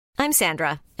I'm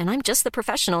Sandra, and I'm just the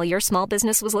professional your small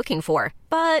business was looking for.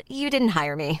 But you didn't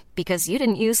hire me because you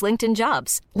didn't use LinkedIn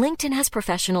Jobs. LinkedIn has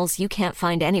professionals you can't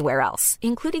find anywhere else,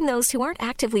 including those who aren't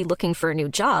actively looking for a new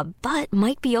job, but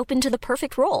might be open to the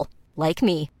perfect role, like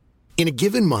me. In a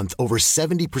given month, over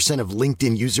 70% of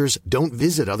LinkedIn users don't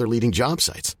visit other leading job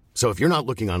sites. So if you're not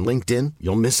looking on LinkedIn,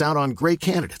 you'll miss out on great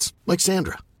candidates like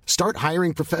Sandra. Start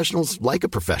hiring professionals like a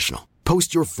professional.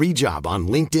 Post your free job on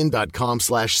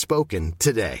linkedin.com/spoken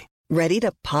today. Ready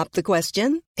to pop the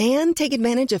question and take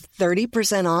advantage of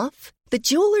 30% off? The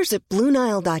jewelers at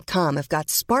BlueNile.com have got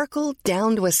sparkle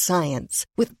down to a science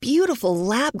with beautiful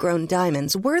lab-grown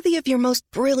diamonds worthy of your most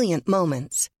brilliant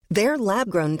moments. Their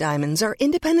lab-grown diamonds are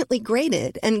independently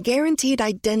graded and guaranteed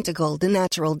identical to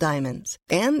natural diamonds.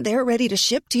 And they're ready to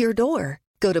ship to your door.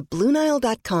 Go to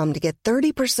BlueNile.com to get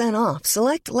 30% off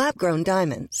select lab-grown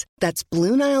diamonds. That's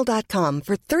BlueNile.com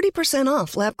for 30%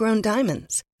 off lab-grown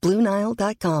diamonds.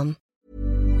 BlueNile.com.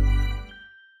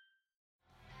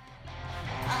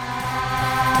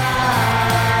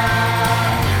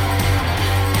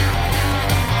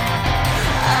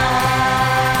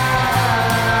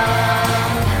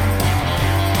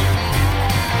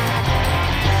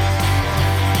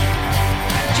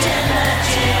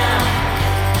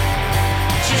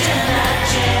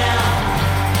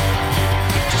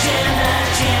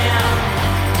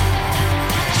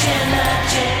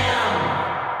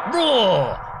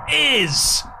 Raw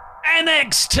is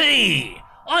NXT.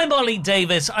 I'm Ollie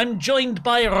Davis. I'm joined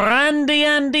by Randy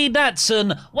Andy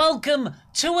Datsun. Welcome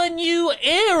to a new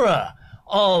era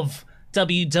of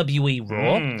WWE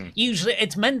Raw. Usually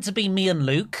it's meant to be me and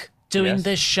Luke doing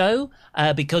this show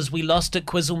because we lost at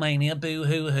Quizzlemania. Boo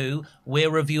hoo hoo.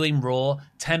 We're reviewing Raw.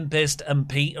 Tempest and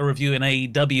Pete are reviewing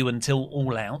AEW until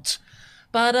All Out.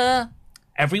 But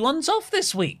everyone's off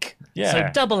this week. Yeah. So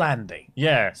double Andy.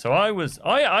 Yeah, so I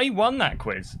won that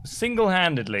quiz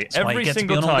single-handedly. Every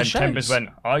single time Tempest went,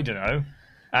 I don't know.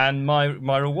 And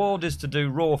my reward is to do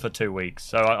Raw for 2 weeks.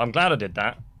 So I'm glad I did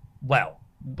that. Well,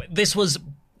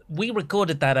 we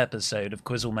recorded that episode of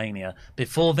Quizzlemania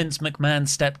before Vince McMahon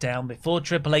stepped down, before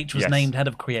Triple H was named head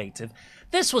of creative.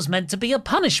 This was meant to be a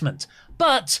punishment.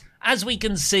 But as we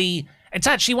can see, it's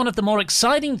actually one of the more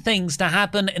exciting things to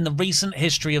happen in the recent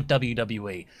history of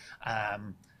WWE.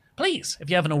 Please, if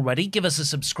you haven't already, give us a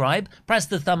subscribe, press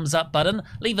the thumbs up button,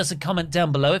 leave us a comment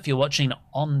down below if you're watching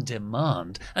on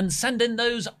demand, and send in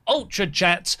those ultra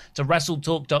chats to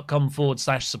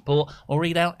wrestletalk.com/support. We'll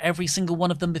read out every single one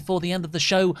of them before the end of the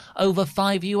show, over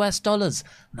 $5.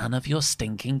 None of your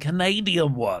stinking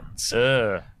Canadian ones.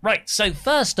 Right, so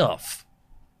first off,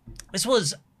 this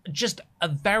was just a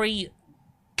very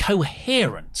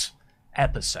coherent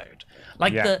episode.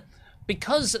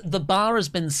 Because the bar has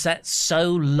been set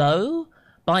so low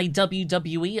by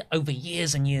WWE over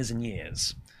years and years and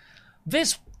years,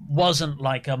 this wasn't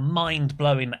like a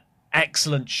mind-blowing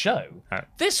excellent show.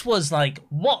 This was like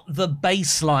what the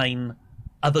baseline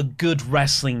of a good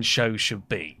wrestling show should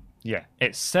be. Yeah,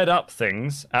 it set up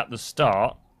things at the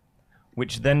start,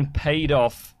 which then paid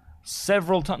off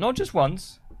several times, not just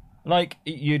once. Like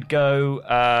you'd go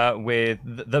with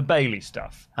the Bayley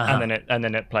stuff, and then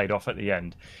it played off at the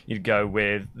end. You'd go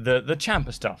with the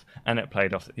Ciampa stuff, and it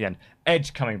played off at the end.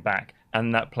 Edge coming back,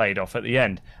 and that played off at the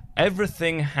end.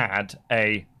 Everything had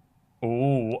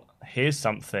here's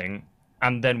something,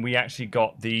 and then we actually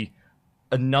got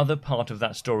another part of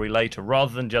that story later,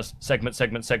 rather than just segment.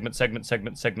 It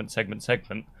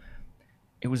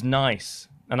was nice,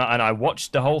 and I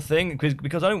watched the whole thing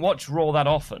because I don't watch Raw that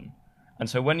often. And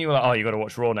so when you were like, you got to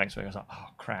watch Raw next week, I was like, oh,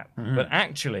 crap. But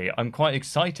actually, I'm quite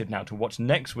excited now to watch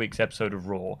next week's episode of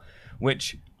Raw,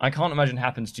 which I can't imagine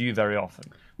happens to you very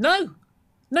often. No,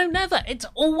 never. It's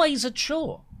always a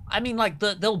chore. I mean, like,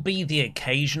 there'll be the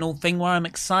occasional thing where I'm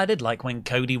excited, like when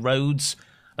Cody Rhodes,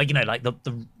 like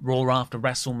the Raw after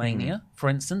WrestleMania, for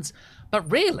instance.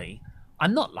 But really,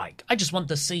 I'm not I just want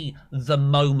to see the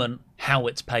moment, how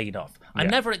it's paid off. I'm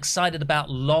never excited about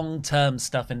long-term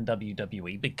stuff in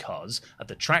WWE because of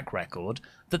the track record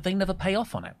that they never pay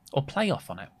off on it, or play off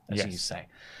on it, as you say.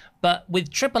 But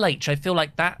with Triple H, I feel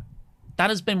like that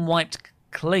has been wiped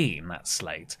clean, that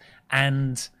slate.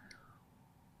 And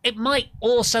it might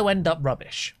also end up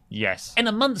rubbish. Yes. In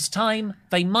a month's time,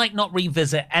 they might not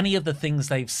revisit any of the things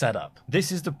they've set up.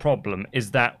 This is the problem,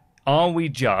 is that are we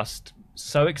just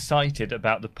so excited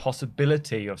about the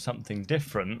possibility of something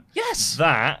different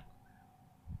that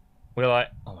we're like,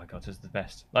 oh my god, this is the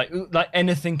best. Like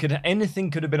anything could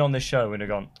have been on this show and have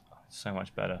gone, oh, it's so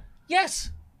much better.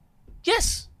 Yes,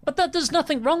 but there's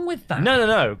nothing wrong with that.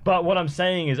 No. But what I'm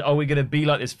saying is, are we going to be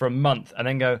like this for a month and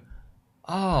then go,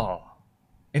 oh,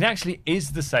 it actually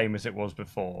is the same as it was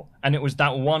before. And it was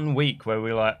that 1 week where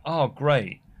we were like, oh,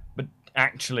 great. But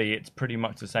actually, it's pretty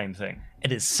much the same thing.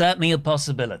 It is certainly a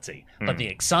possibility, but the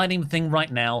exciting thing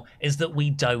right now is that we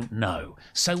don't know.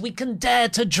 So we can dare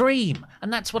to dream,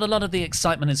 and that's what a lot of the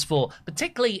excitement is for,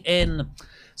 particularly in...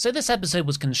 So this episode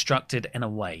was constructed in a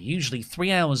way. Usually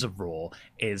 3 hours of Raw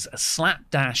is a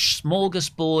slapdash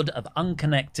smorgasbord of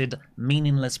unconnected,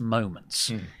 meaningless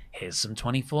moments. Here's some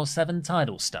 24/7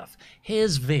 title stuff.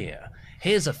 Here's Veer.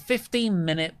 Here's a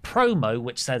 15-minute promo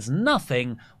which says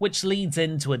nothing, which leads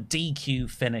into a DQ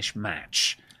finish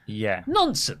match. Yeah.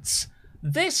 Nonsense.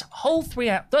 This whole 3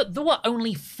 hour... There were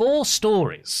only 4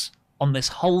 stories on this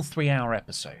whole 3-hour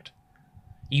episode.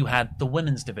 You had the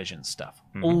women's division stuff,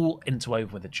 all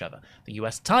interwoven with each other. The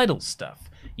US title stuff.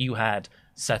 You had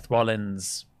Seth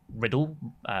Rollins, Riddle,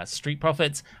 Street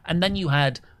Profits, and then you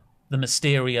had the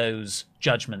Mysterios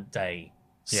Judgment Day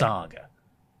saga.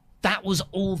 That was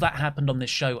all that happened on this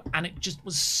show, and it just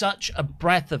was such a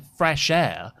breath of fresh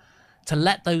air to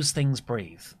let those things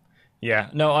breathe. Yeah,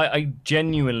 no, I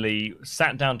genuinely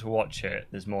sat down to watch it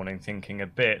this morning thinking a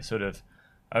bit sort of,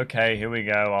 okay, here we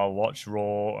go, I'll watch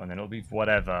Raw, and then it'll be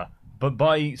whatever. But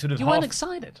by sort of You weren't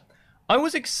excited? I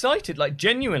was excited, like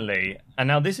genuinely, and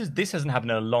now this hasn't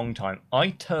happened in a long time. I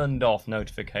turned off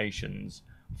notifications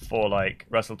for like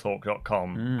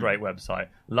WrestleTalk.com, great website,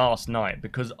 last night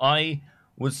because I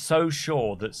was so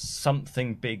sure that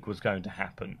something big was going to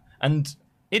happen. And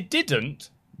it didn't,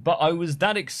 but I was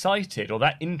that excited or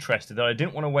that interested that I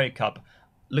didn't want to wake up,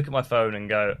 look at my phone and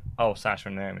go, oh, Sasha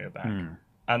and Naomi are back.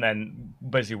 And then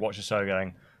basically watch the show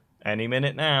going, any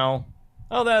minute now.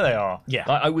 Oh, there they are. Yeah.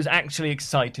 I was actually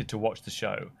excited to watch the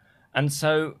show. And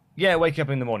so, yeah, waking up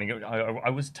in the morning, I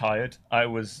was tired.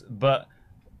 But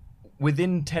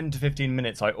within 10 to 15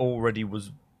 minutes, I already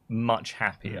was much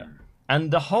happier.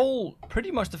 And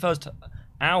pretty much the first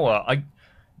hour,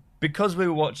 because we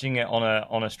were watching it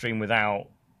on a stream without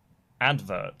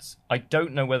adverts, I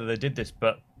don't know whether they did this,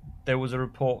 but there was a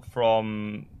report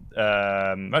from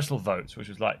WrestleVotes, which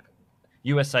was like,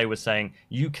 USA was saying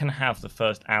you can have the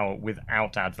first hour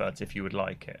without adverts if you would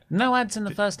like it. No ads in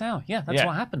the first hour. Yeah, that's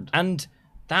what happened. And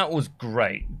that was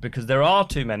great because there are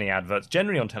too many adverts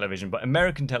generally on television, but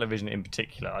American television in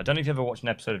particular. I don't know if you ever watched an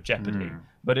episode of Jeopardy,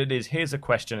 but it is here's a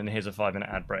question and here's a 5-minute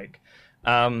ad break.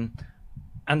 And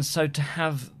so to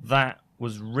have that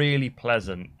was really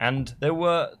pleasant. And there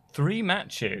were 3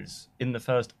 matches in the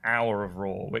first hour of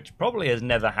Raw, which probably has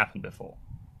never happened before.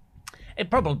 It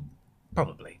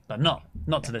probably, but not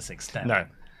to this extent. No.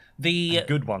 And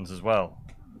good ones as well.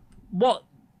 What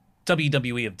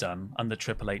WWE have done under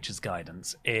Triple H's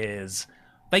guidance is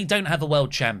they don't have a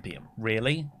world champion,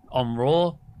 really, on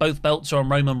Raw. Both belts are on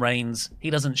Roman Reigns. He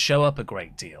doesn't show up a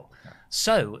great deal.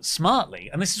 So, smartly,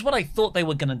 and this is what I thought they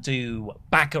were going to do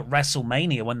back at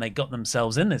WrestleMania when they got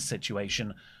themselves in this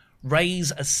situation,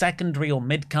 raise a secondary or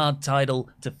mid-card title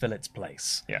to fill its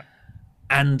place. Yeah.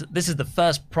 And this is the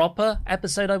first proper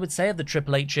episode, I would say, of the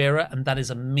Triple H era, and that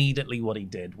is immediately what he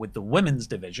did with the women's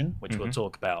division, which we'll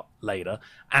talk about later,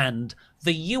 and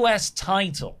the US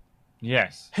title.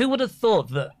 Yes. Who would have thought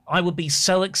that I would be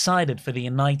so excited for the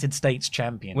United States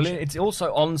Championship? Well, it's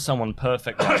also on someone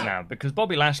perfect right now because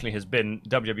Bobby Lashley has been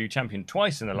WWE champion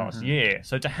twice in the last year.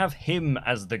 So to have him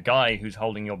as the guy who's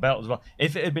holding your belt as well,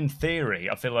 if it had been Theory,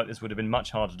 I feel like this would have been much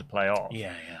harder to play off.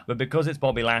 Yeah. But because it's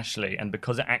Bobby Lashley and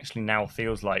because it actually now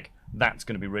feels like that's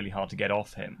going to be really hard to get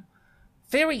off him.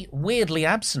 Very weirdly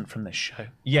absent from this show.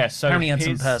 Yeah, so apparently he had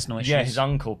some personal issues. Yeah, his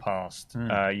uncle passed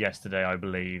yesterday, I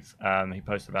believe. He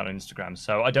posted about it on Instagram.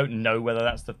 So I don't know whether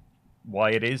that's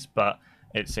why it is, but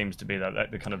it seems to be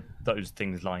that the kind of those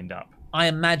things lined up. I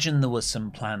imagine there were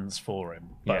some plans for him,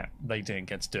 but they didn't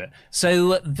get to do it.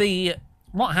 So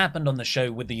what happened on the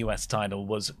show with the US title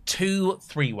was 2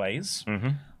 3-ways.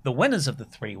 The winners of the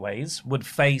 3-ways would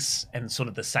face in sort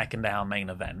of the second hour main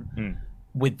event.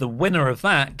 With the winner of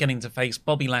that getting to face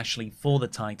Bobby Lashley for the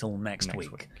title next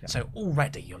week. Yeah. So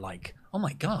already you're like, oh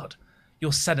my God,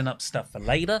 you're setting up stuff for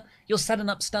later. You're setting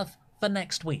up stuff for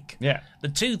next week. Yeah. The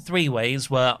 2 3-ways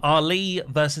were Ali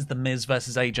versus The Miz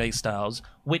versus AJ Styles,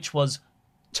 which was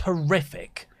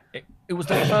terrific. It was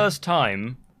the first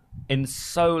time in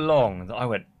so long that I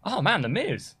went, oh man, The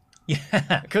Miz.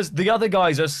 Yeah. Because the other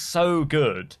guys are so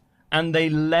good and they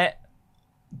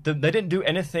didn't do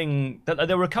anything.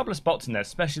 There were a couple of spots in there,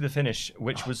 especially the finish,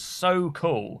 which was so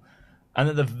cool,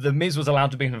 and that the Miz was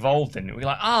allowed to be involved in. We were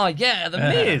like, the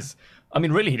Miz. I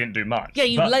mean, really, he didn't do much.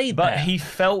 Yeah, laid there. But he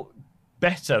felt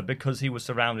better because he was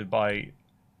surrounded by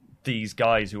these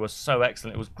guys who were so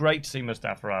excellent. It was great to see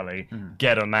Mustafa Ali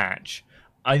get a match.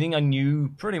 I think I knew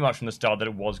pretty much from the start that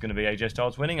it was going to be AJ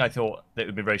Styles winning. I thought that it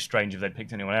would be very strange if they'd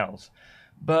picked anyone else.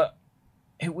 But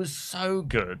it was so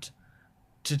good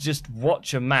to just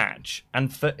watch a match,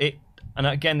 and for it, and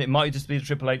again, it might just be the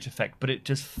Triple H effect, but it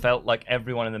just felt like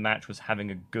everyone in the match was having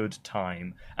a good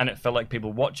time, and it felt like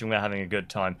people watching were having a good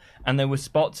time. And there were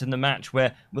spots in the match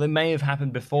where they may have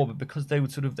happened before, but because they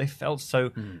would they felt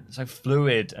so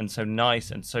fluid and so nice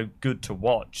and so good to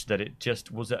watch that it just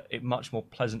was a much more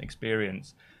pleasant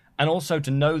experience. And also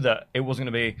to know that it wasn't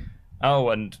going to be,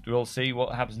 and we'll see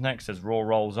what happens next as Raw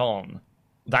rolls on.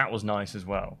 That was nice as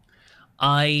well.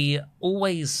 I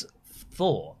always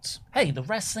thought, hey, the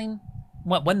wrestling,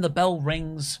 when the bell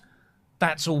rings,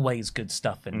 that's always good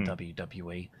stuff in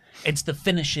WWE. It's the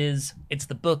finishes, it's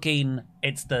the booking,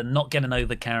 it's the not getting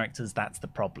over characters, that's the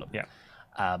problem. Yeah.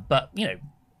 But,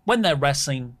 when they're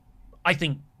wrestling, I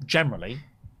think generally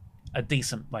a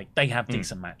decent, they have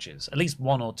decent matches, at least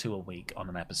 1 or 2 a week on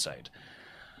an episode.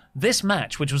 This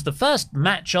match, which was the first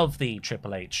match of the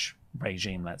Triple H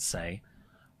regime, let's say,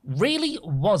 really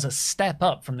was a step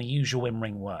up from the usual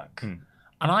in-ring work. And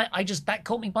I just, that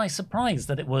caught me by surprise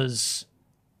that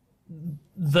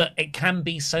it can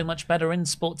be so much better in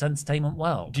sports entertainment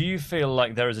world. Do you feel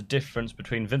like there is a difference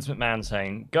between Vince McMahon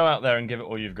saying, go out there and give it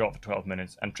all you've got for 12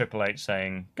 minutes, and Triple H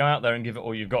saying, go out there and give it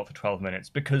all you've got for 12 minutes?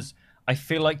 Because I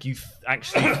feel like you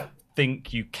actually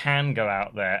think you can go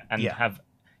out there and have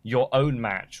your own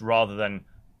match rather than,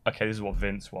 okay, this is what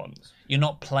Vince wants. You're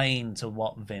not playing to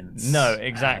what Vince No, has in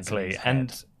exactly. his head.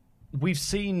 And we've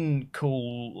seen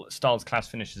cool Styles Clash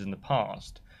finishes in the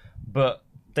past, but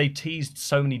they teased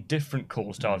so many different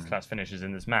cool Styles Clash finishes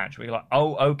in this match. We're like,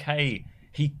 oh, okay,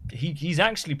 he's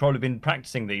actually probably been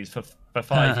practicing these for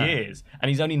 5 years, and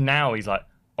he's like,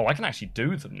 oh, I can actually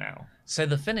do them now. So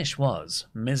the finish was,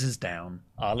 Miz is down,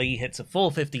 Ali hits a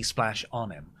 450 splash on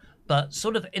him, but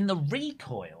sort of in the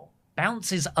recoil,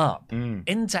 bounces up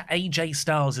into AJ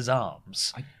Styles'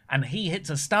 arms, and he hits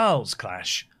a Styles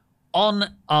Clash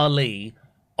on Ali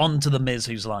onto the Miz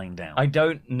who's lying down. I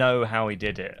don't know how he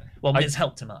did it. Well, Miz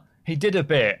helped him up. He did a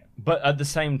bit, but at the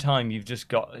same time, you've just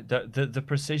got the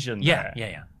precision there.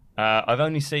 Yeah. I've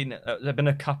only seen, there have been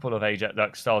a couple of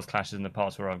Styles Clashes in the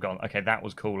past where I've gone, okay, that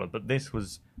was cooler, but this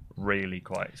was really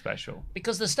quite special.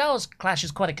 Because the Styles Clash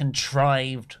is quite a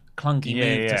contrived, clunky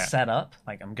move to set up.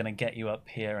 Like, I'm going to get you up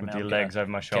here and with now your legs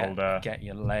over my shoulder. Get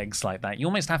your legs like that. You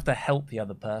almost have to help the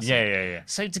other person. Yeah.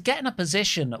 So to get in a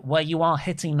position where you are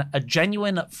hitting a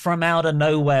genuine from out of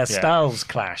nowhere Styles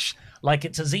Clash, like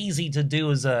it's as easy to do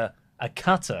as a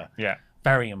cutter. Yeah.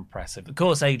 Very impressive. Of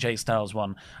course, AJ Styles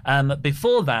won.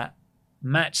 Before that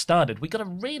match started, we got a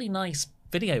really nice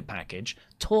video package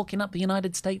talking up the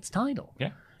United States title.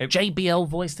 Yeah. JBL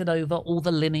voiced it over, all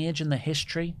the lineage and the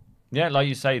history. Yeah, like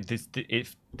you say,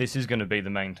 this is going to be the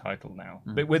main title now.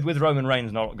 But with Roman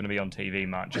Reigns not going to be on TV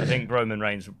much, I think Roman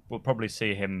Reigns will probably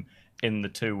see him in the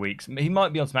 2 weeks. He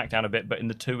might be on SmackDown a bit, but in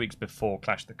the 2 weeks before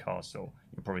Clash the Castle,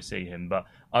 you'll probably see him. But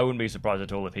I wouldn't be surprised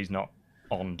at all if he's not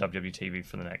on WWE TV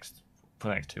for the next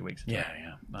 2 weeks. Yeah,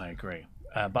 I agree.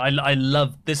 But I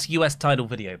love this US title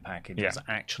video package. It's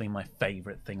actually my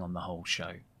favorite thing on the whole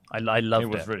show. I loved it.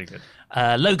 It was really good.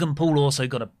 Logan Paul also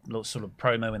got a little sort of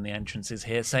promo in the entrances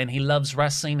here saying he loves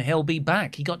wrestling, he'll be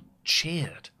back. He got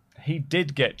cheered. He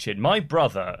did get cheered. My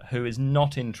brother, who is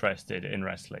not interested in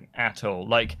wrestling at all,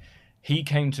 like he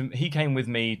came with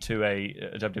me to a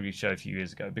WWE show a few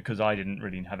years ago because I didn't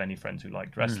really have any friends who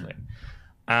liked wrestling.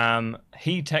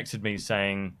 He texted me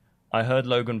saying, I heard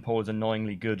Logan Paul is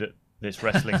annoyingly good at this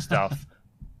wrestling stuff,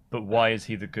 but why is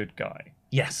he the good guy?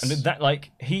 Yes. And that,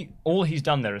 all he's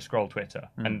done there is scroll Twitter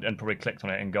and probably clicked on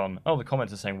it and gone, oh, the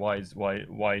comments are saying, why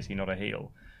is he not a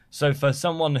heel? So for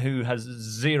someone who has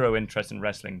zero interest in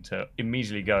wrestling to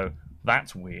immediately go,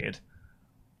 that's weird.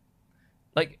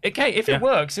 Like, okay, if it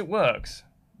works, it works.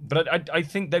 But I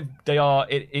think they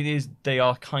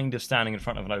are kind of standing in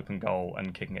front of an open goal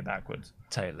and kicking it backwards.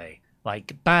 Totally.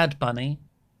 Like Bad Bunny,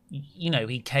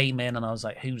 he came in and I was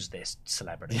like, who's this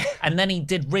celebrity? And then he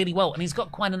did really well. And he's got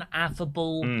quite an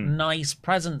affable, nice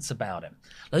presence about him.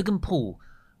 Logan Paul,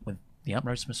 with the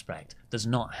utmost respect, does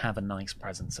not have a nice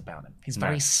presence about him. He's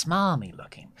very smarmy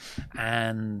looking.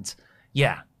 And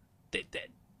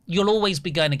you'll always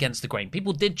be going against the grain.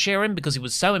 People did cheer him because he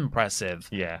was so impressive.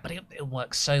 Yeah. But it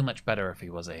works so much better if he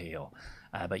was a heel.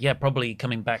 But probably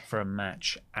coming back for a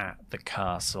match at the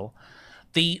Castle.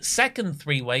 The second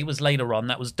three-way was later on.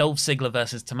 That was Dolph Ziggler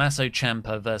versus Tommaso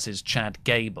Ciampa versus Chad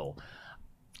Gable.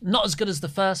 Not as good as the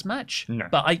first match,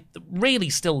 but really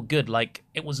still good. Like,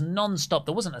 it was non-stop.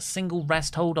 There wasn't a single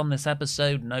rest hold on this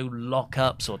episode, no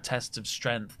lockups or tests of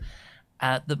strength.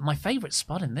 My favourite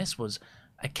spot in this was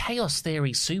a Chaos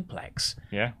Theory suplex,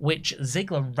 Yeah. which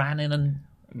Ziggler ran in and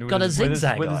got a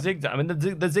zigzag with on. a zigzag. I mean,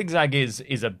 the zigzag is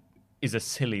a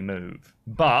silly move,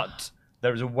 but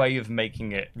there is a way of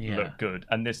making it look good,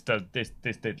 and this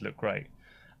did look great.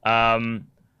 And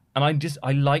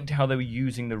I liked how they were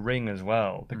using the ring as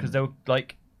well, because there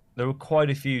were quite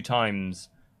a few times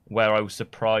where I was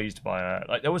surprised by it.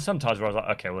 Like there were some times where I was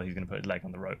like, okay, well he's going to put his leg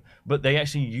on the rope, but they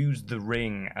actually used the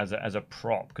ring as a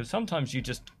prop, because sometimes you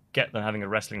just get them having a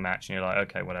wrestling match and you're like,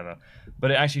 okay, whatever.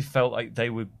 But it actually felt like they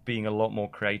were being a lot more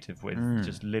creative with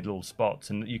just little spots,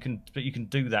 and you can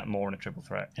do that more in a triple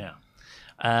threat. Yeah.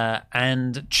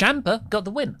 And Ciampa got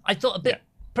the win. I thought a bit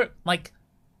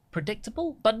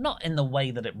predictable, but not in the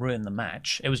way that it ruined the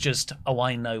match. It was just,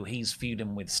 I know he's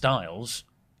feuding with Styles.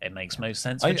 It makes most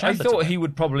sense for Ciampa. I thought he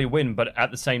would probably win, but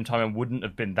at the same time, I wouldn't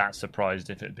have been that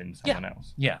surprised if it had been someone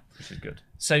else. Yeah. Which is good.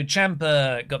 So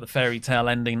Ciampa got the fairy tale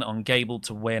ending on Gable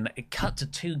to win. It cut to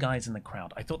two guys in the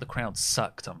crowd. I thought the crowd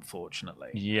sucked, unfortunately.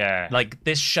 Yeah. Like,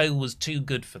 this show was too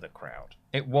good for the crowd.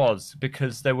 It was,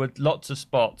 because there were lots of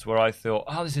spots where I thought,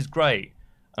 oh, this is great.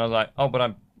 And I was like, oh,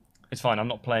 but it's fine, I'm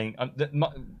not playing.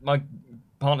 My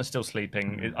partner's still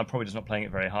sleeping. I'm probably just not playing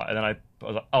it very hard. And then I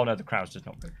was like, oh, no, the crowd's just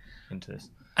not into this.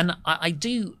 And I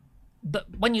do, but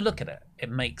when you look at it, it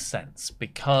makes sense,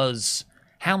 because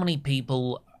how many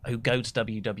people who go to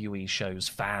WWE shows,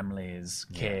 families,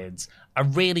 kids, are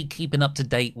really keeping up to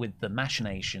date with the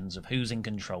machinations of who's in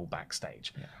control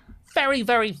backstage? Yeah. Very,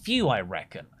 very few, I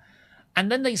reckon.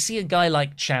 And then they see a guy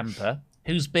like Ciampa,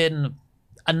 who's been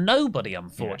a nobody,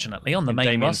 unfortunately, on the main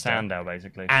Damien roster. Sandow,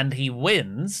 basically. And he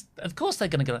wins. Of course they're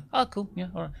going to go, oh, cool, yeah,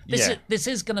 all right. This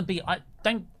is going to be,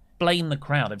 don't blame the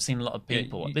crowd. I've seen a lot of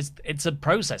people. It's a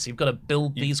process. You've got to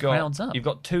build these crowds up. You've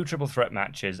got 2 triple threat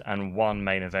matches and 1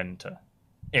 main eventer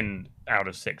out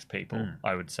of 6 people,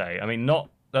 I would say. I mean, not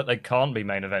that they can't be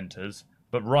main eventers,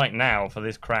 but right now for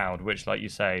this crowd, which, like you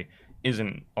say,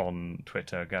 isn't on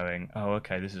Twitter going, oh,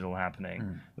 okay, this is all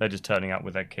happening. They're just turning up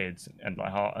with their kids and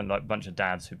like a bunch of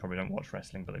dads who probably don't watch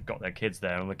wrestling, but they've got their kids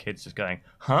there, and the kids just going,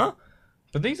 huh?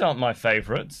 But these aren't my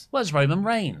favourites. Where's Roman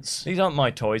Reigns? These aren't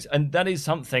my toys. And that is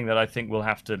something that I think we'll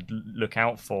have to look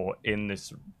out for in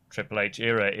this Triple H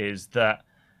era, is that,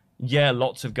 yeah,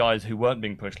 lots of guys who weren't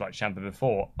being pushed like Ciampa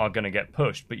before are going to get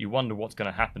pushed, but you wonder what's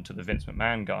going to happen to the Vince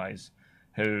McMahon guys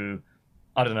who,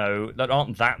 I don't know, there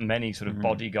aren't that many sort of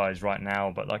body guys right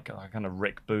now, but like kind of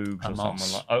Rick Boogs or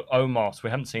someone like Omos. We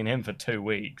haven't seen him for 2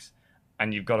 weeks,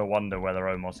 and you've got to wonder whether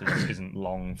Omos isn't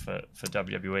long for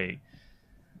WWE.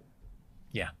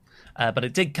 Yeah. But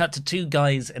it did cut to 2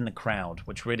 guys in the crowd,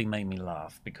 which really made me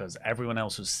laugh, because everyone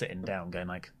else was sitting down going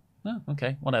like, oh,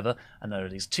 okay, whatever. And there are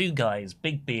these 2 guys,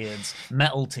 big beards,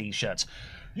 metal T-shirts.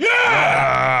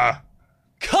 Yeah!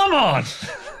 Come on!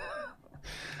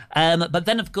 But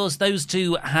then, of course, those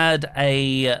 2 had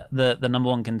the number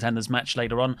 1 contenders match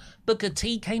later on. Booker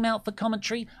T came out for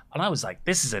commentary, and I was like,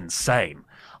 this is insane.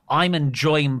 I'm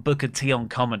enjoying Booker T on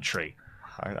commentary.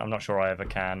 I'm not sure I ever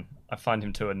can. I find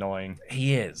him too annoying.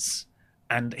 He is.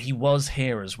 And he was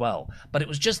here as well. But it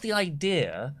was just the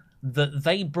idea that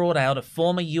they brought out a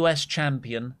former US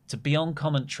champion to be on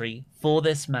commentary for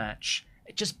this match.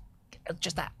 It just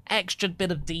that extra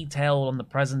bit of detail on the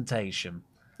presentation.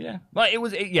 Yeah. Like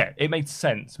it made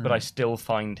sense, but I still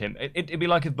find him... It'd be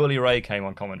like if Bully Ray came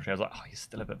on commentary. I was like, oh, you're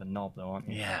still a bit of a knob though, aren't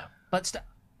you? Yeah. But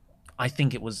I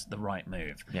think it was the right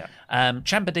move. Yeah.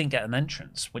 Ciampa didn't get an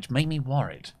entrance, which made me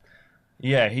worried.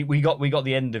 Yeah, we got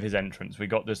the end of his entrance. We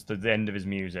got the end of his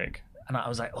music. And I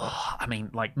was like, oh, I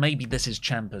mean, like, maybe this is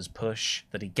Ciampa's push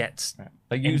that he gets. Yeah.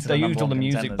 They used all the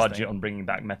music budget on bringing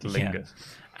back Metalingus.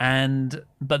 Yeah.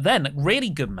 But then,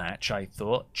 really good match, I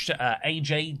thought.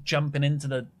 AJ jumping into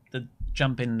the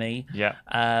jumping knee. Yeah.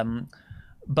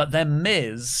 But then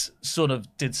Miz sort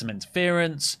of did some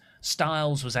interference.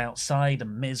 Styles was outside,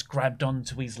 and Miz grabbed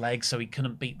onto his leg so he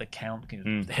couldn't beat the count. Hit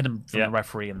him from the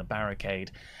referee in the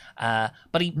barricade.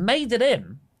 But he made it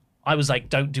in. I was like,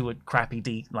 don't do a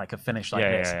crappy like a finish like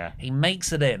this. Yeah. He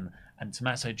makes it in, and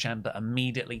Tommaso Ciampa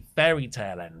immediately fairy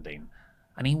tale ending,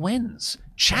 and he wins.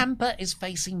 Ciampa is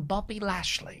facing Bobby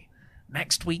Lashley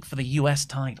next week for the US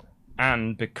title.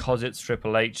 And because it's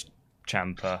Triple H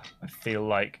Ciampa, I feel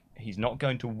like he's not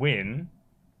going to win,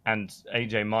 and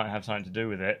AJ might have something to do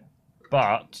with it,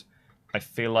 but I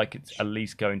feel like it's at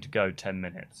least going to go 10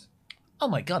 minutes. Oh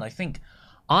my God,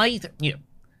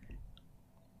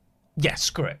 yeah,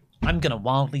 screw it. I'm going to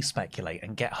wildly speculate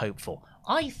and get hopeful.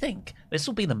 I think this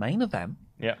will be the main event.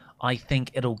 Yeah. I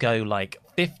think it'll go like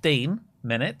 15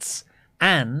 minutes,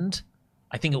 and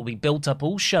I think it will be built up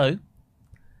all show,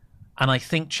 and I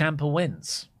think Ciampa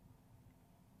wins.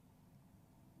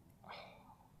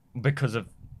 Because of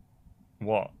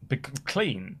what?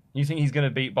 Clean? You think he's going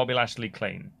to beat Bobby Lashley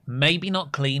clean? Maybe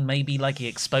not clean. Maybe like he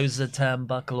exposes a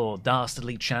turnbuckle or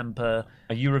dastardly Ciampa.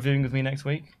 Are you reviewing with me next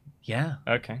week? Yeah.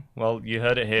 Okay. Well, you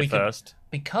heard it here first.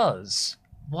 Because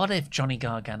what if Johnny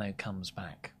Gargano comes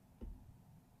back?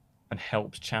 And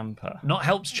helps Ciampa. Not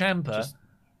helps Ciampa.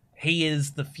 He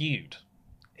is the feud.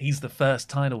 He's the first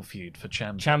title feud for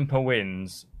Ciampa. Ciampa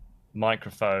wins.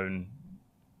 Microphone.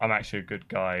 I'm actually a good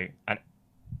guy. And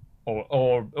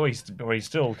or he's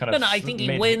still kind of I think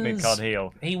he wins. Mid-card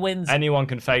heel. He wins. Anyone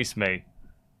can face me.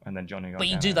 And then Johnny Gargano. But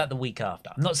you do that the week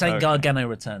after. I'm not saying Gargano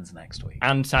returns next week.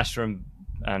 And Sasha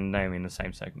and Naomi in the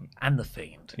same segment. And The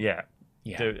Fiend. Yeah.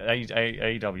 Do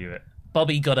AEW it.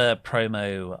 Bobby got a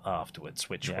promo afterwards,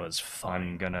 which was fine.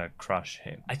 I'm going to crush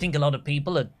him. I think a lot of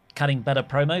people are cutting better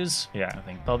promos. Yeah. I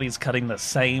think Bobby's cutting the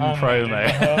same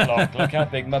promo. Look how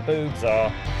big my boobs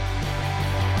are.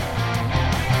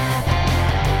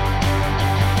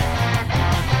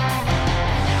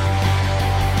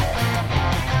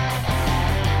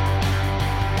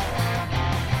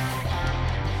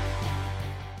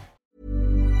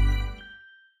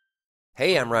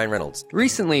 Hey, I'm Ryan Reynolds.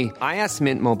 Recently, I asked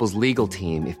Mint Mobile's legal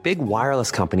team if big wireless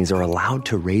companies are allowed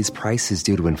to raise prices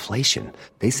due to inflation.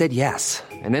 They said yes.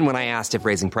 And then when I asked if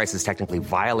raising prices technically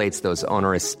violates those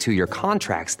onerous 2-year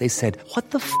contracts, they said,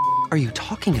 "What the f*** are you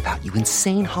talking about, you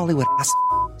insane Hollywood ass?"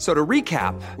 So to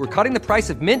recap, we're cutting the price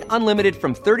of Mint Unlimited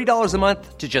from $30 a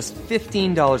month to just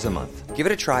 $15 a month. Give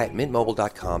it a try at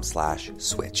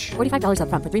mintmobile.com/switch. $45 up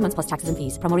front for 3 months plus taxes and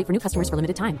fees. Promo rate for new customers for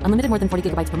limited time. Unlimited more than 40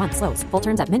 gigabytes per month. Slows full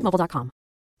terms at mintmobile.com.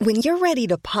 When you're ready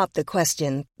to pop the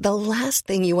question, the last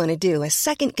thing you want to do is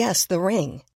second-guess the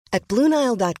ring. At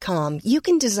BlueNile.com, you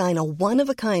can design a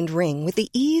one-of-a-kind ring with the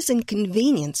ease and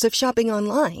convenience of shopping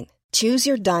online. Choose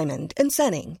your diamond and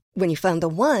setting. When you find the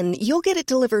one, you'll get it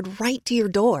delivered right to your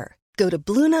door. Go to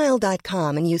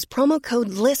BlueNile.com and use promo code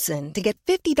LISTEN to get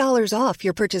 $50 off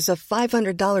your purchase of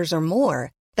 $500 or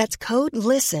more. That's code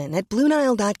LISTEN at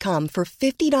BlueNile.com for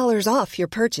 $50 off your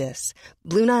purchase.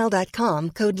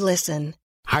 BlueNile.com, code LISTEN.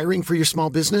 Hiring for your small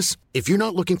business? If you're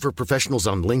not looking for professionals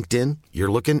on LinkedIn,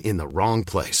 you're looking in the wrong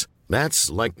place. That's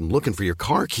like looking for your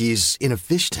car keys in a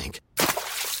fish tank.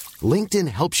 LinkedIn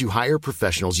helps you hire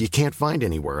professionals you can't find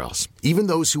anywhere else, even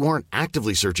those who aren't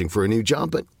actively searching for a new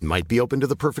job but might be open to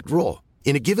the perfect role.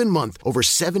 In a given month, over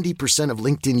 70% of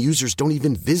LinkedIn users don't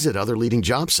even visit other leading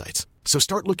job sites. So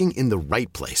start looking in the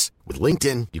right place. With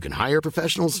LinkedIn, you can hire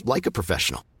professionals like a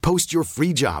professional. Post your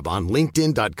free job on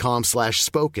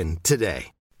linkedin.com/spoken today.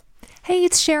 Hey,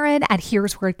 it's Sharon, and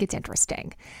here's where it gets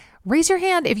interesting. Raise your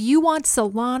hand if you want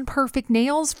salon perfect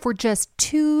nails for just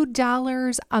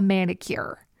 $2 a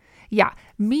manicure. Yeah,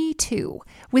 me too.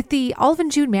 With the Olive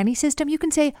 & June Mani system, you can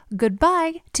say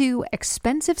goodbye to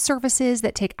expensive services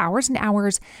that take hours and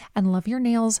hours and love your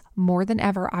nails more than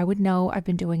ever. I would know. I've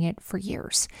been doing it for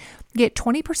years. Get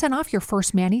 20% off your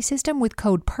first Mani system with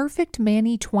code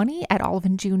PERFECTMANI20 at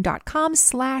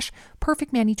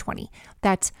oliveandjune.com/PERFECTMANI20.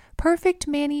 That's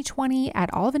PERFECTMANI20 at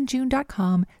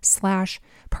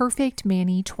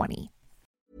oliveandjune.com/PERFECTMANI20.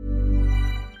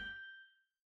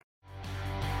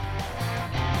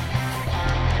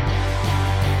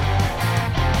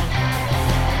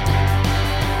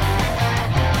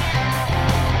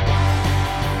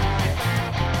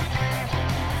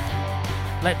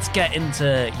 Let's get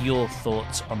into your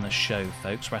thoughts on the show,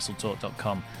 folks.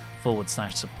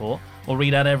 WrestleTalk.com/support. We'll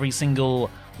read out every single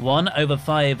one. Over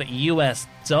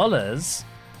 $5.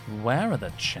 Where are the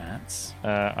chats?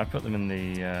 I put them in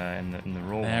the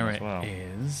raw one as well. There it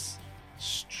is.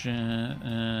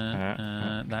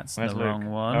 That's Where's the Luke? wrong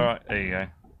one. All right, there you go.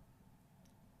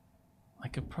 I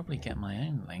could probably get my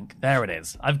own link. There it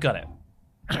is. I've got it.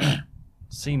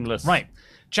 Seamless. Right.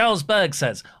 Charles Berg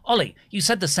says, Ollie, you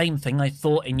said the same thing I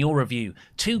thought in your review.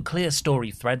 2 clear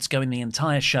story threads go in the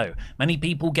entire show. Many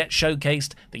people get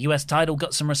showcased. The US title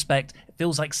got some respect. It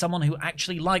feels like someone who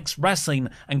actually likes wrestling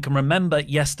and can remember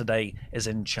yesterday is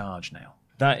in charge now.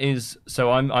 That is,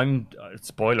 so I'm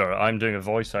spoiler, I'm doing a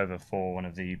voiceover for one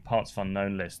of the Parts of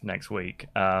Unknown list next week,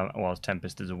 whilst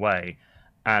Tempest is away,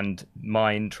 and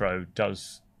my intro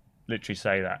does literally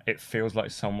say that. It feels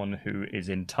like someone who is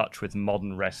in touch with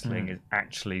modern wrestling is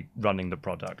actually running the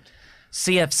product.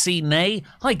 CFC Nay,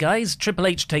 hi guys, Triple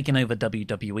H taking over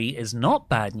WWE is not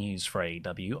bad news for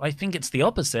AEW. I think it's the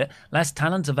opposite. Less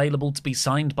talent available to be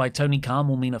signed by Tony Khan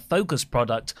will mean a focused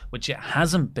product, which it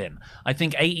hasn't been. I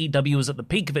think AEW was at the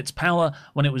peak of its power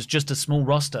when it was just a small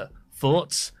roster.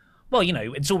 Thoughts? Well, you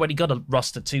know, it's already got a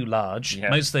roster too large. Yeah.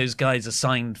 Most of those guys are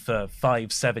signed for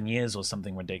 5-7 years or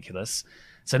something ridiculous.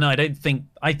 So no, I don't think,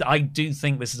 I do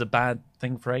think this is a bad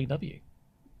thing for AEW.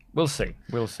 We'll see.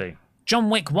 We'll see. John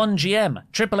Wick 1 GM.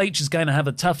 Triple H is going to have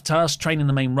a tough task training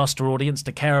the main roster audience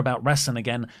to care about wrestling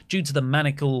again due to the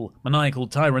maniacal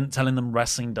tyrant telling them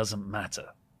wrestling doesn't matter.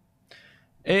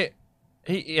 I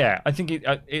think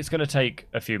it's going to take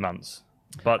a few months,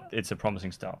 but it's a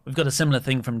promising start. We've got a similar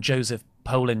thing from Joseph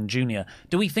Polin Jr.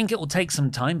 Do we think it will take some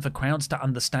time for crowds to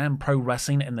understand pro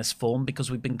wrestling in this form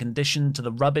because we've been conditioned to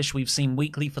the rubbish we've seen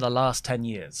weekly for the last 10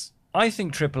 years? I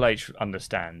think Triple H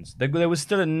understands. There was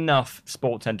still enough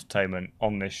sports entertainment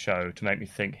on this show to make me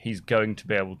think he's going to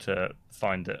be able to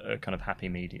find a kind of happy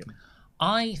medium.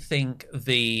 I think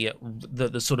the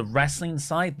sort of wrestling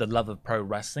side, the love of pro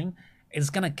wrestling, is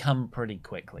going to come pretty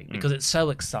quickly because it's so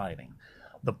exciting.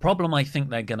 The problem I think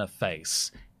they're going to face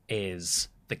is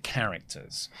the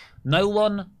characters. No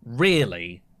one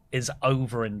really is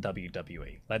over in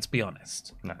WWE, let's be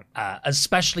honest. No.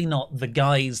 Especially not the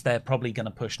guys they're probably going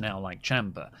to push now like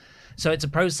Ciampa. So it's a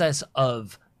process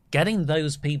of getting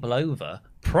those people over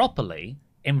properly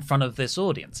in front of this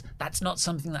audience. That's not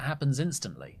something that happens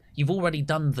instantly. You've already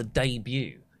done the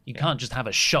debut. You can't just have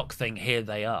a shock thing, here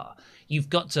they are. You've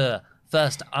got to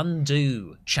first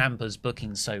undo Ciampa's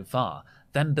booking so far,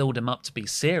 then build him up to be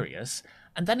serious,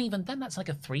 and then even then that's like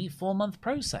a 3-4 month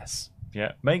process.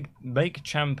 Yeah, make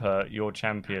Ciampa your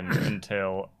champion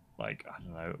until, like, I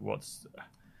don't know, what's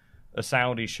a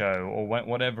Saudi show or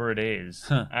whatever it is.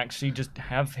 Actually just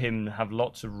have him have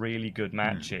lots of really good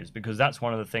matches, because that's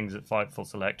one of the things that Fightful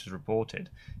Select has reported,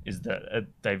 is that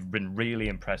they've been really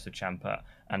impressed with Ciampa,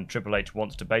 and Triple H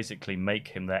wants to basically make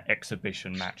him their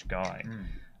exhibition match guy.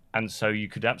 And so you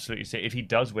could absolutely see, if he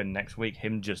does win next week,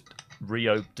 him just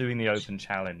doing the open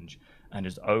challenge and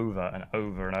just over and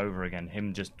over and over again,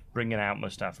 him just bringing out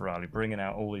Mustafa Ali, bringing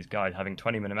out all these guys, having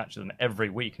 20-minute matches with them every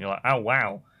week. And you're like, oh,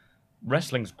 wow,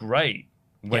 wrestling's great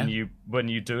when you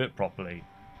do it properly.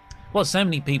 Well, so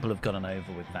many people have gotten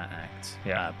over with that act.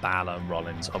 Yeah, Balor,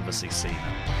 Rollins, obviously Cena.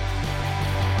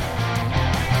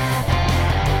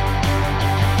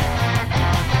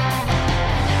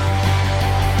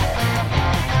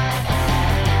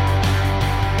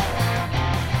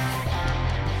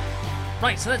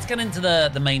 Right, so let's get into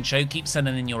the main show. Keep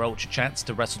sending in your Ultra Chats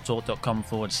to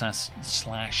wrestletalk.com/support.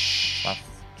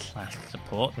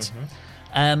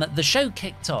 The show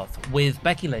kicked off with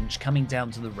Becky Lynch coming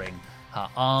down to the ring, her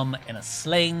arm in a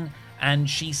sling, and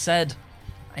she said,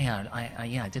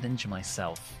 I did injure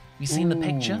myself. You seen the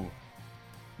picture?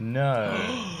 No.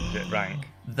 Is it rank?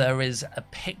 There is a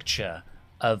picture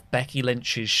of Becky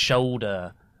Lynch's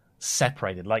shoulder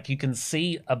separated. Like, you can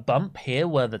see a bump here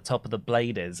where the top of the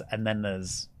blade is, and then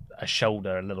there's a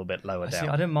shoulder a little bit lower down. See,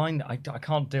 I don't mind. I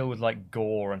can't deal with like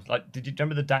gore and like. Did you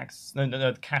remember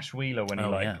the Cash Wheeler when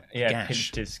he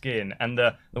pinched his skin, and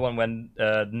the one when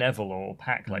Neville or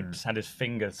Pac just had his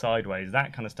finger sideways?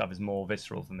 That kind of stuff is more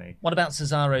visceral for me. What about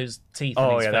Cesaro's teeth?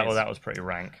 Oh yeah, that was pretty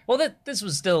rank. Well, this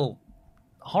was still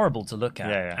horrible to look at,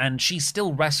 yeah. And she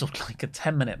still wrestled like a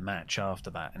 10-minute match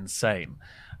after that. Insane.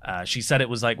 She said it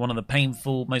was like one of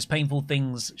the most painful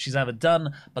things she's ever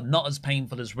done, but not as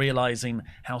painful as realizing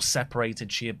how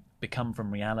separated she had become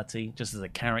from reality, just as a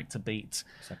character beat.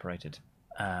 Separated.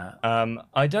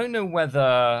 I don't know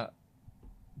whether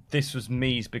this was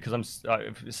me because I'm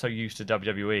so used to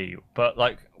WWE, but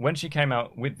like when she came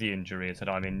out with the injury and said,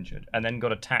 I'm injured, and then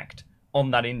got attacked on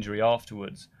that injury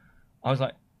afterwards, I was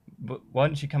like, but why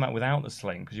didn't she come out without the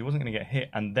sling? Because she wasn't going to get hit,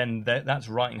 and then that's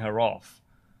writing her off.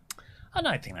 And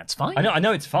I think that's fine. I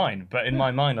know it's fine, but in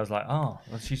my mind, I was like, oh,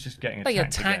 well, she's just getting attacked. They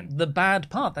attacked the bad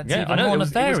part. That's even more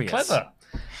nefarious. It was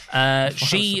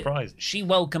clever. She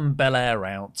welcomed Belair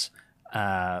out,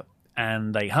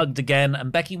 and they hugged again,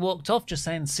 and Becky walked off just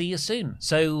saying, see you soon.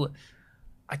 So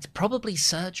it's probably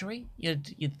surgery,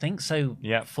 you'd think. So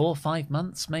 4 or 5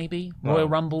 months, maybe. Royal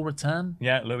Rumble return.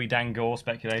 Yeah, Louis Dangoor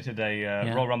speculated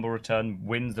Royal Rumble return,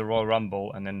 wins the Royal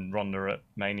Rumble, and then Ronda at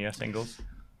Mania singles.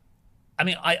 I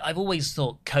mean, I've always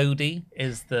thought Cody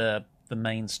is the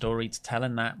main story to tell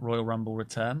in that Royal Rumble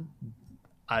return.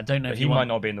 I don't know but if he might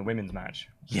not be in the women's match.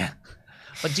 Yeah.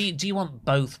 But do you want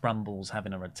both Rumbles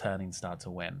having a returning star to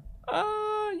win?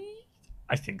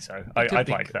 I think so. I'd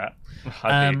like that.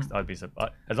 I'd be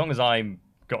surprised. As long as I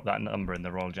got that number in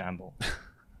the Royal Jamble.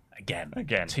 Again.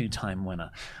 2-time winner.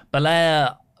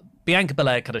 Bianca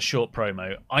Belair cut a short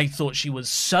promo. I thought she was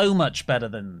so much better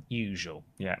than usual.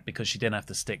 Yeah. Because she didn't have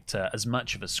to stick to as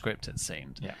much of a script, it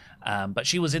seemed. Yeah. But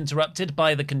she was interrupted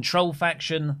by the Control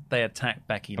faction. They attacked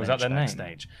Becky Lynch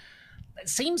backstage. Name? It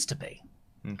seems to be.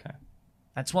 Okay.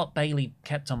 That's what Bayley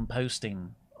kept on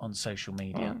posting on social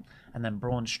media. Oh. And then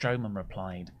Braun Strowman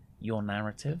replied, your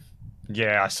narrative?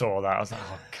 Yeah, I saw that. I was like,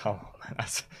 oh, come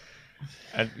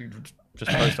on.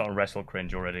 Just post it on Wrestle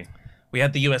Cringe already. We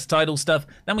had the US title stuff.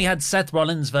 Then we had Seth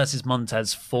Rollins versus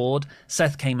Montez Ford.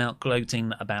 Seth came out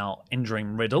gloating about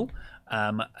injuring Riddle.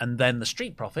 And then the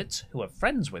Street Profits, who are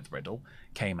friends with Riddle,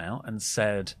 came out and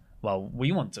said, well,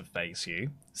 we want to face you.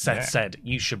 Seth said,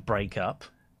 you should break up.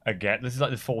 Again, this is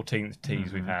like the 14th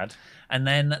tease we've had. And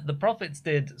then the Profits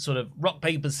did sort of rock,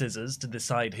 paper, scissors to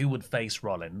decide who would face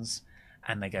Rollins.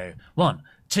 And they go, 1,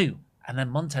 2. And then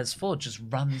Montez Ford just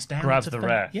runs down. Grabs to the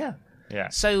ref. Yeah. Yeah.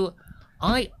 So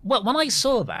when I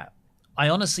saw that, I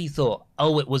honestly thought,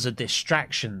 oh, it was a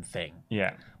distraction thing.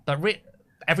 Yeah. But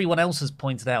everyone else has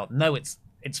pointed out, no, it's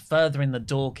furthering the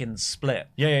Dawkins split.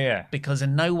 Yeah. Because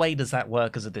in no way does that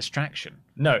work as a distraction.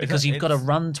 No. Because you've got to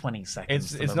run 20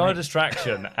 seconds. It's not a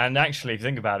distraction. And actually, if you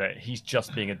think about it, he's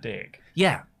just being a dick.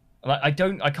 Yeah. Like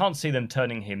I can't see them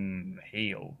turning him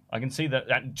heel. I can see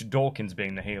that Dawkins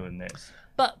being the heel in this.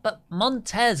 But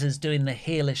Montez is doing the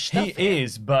heelish stuff. He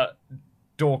is, but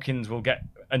Dawkins will get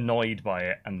annoyed by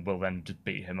it and will then just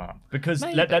beat him up. Because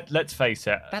let's face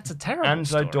it, that's a terrible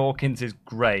Angelo story. Dawkins is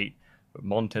great, but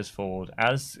Montez Ford,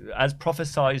 as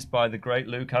prophesized by the great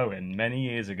Luke Owen many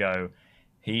years ago,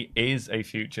 he is a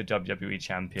future WWE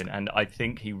champion, and I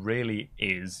think he really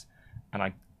is. And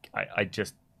I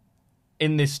just,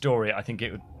 in this story, I think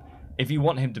it would, if you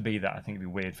want him to be that, I think it'd be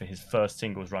weird for his first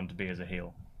singles run to be as a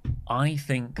heel. I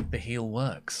think the heel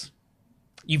works.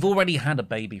 You've already had a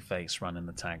babyface run in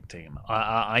the tag team.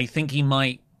 I think he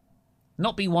might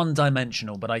not be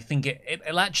one-dimensional, but I think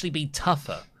it'll actually be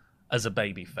tougher as a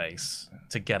babyface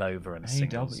to get over in a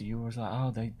singles. You was like,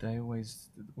 oh, they always,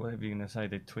 whatever you're going to say,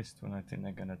 they twist when I think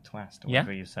they're going to twist, or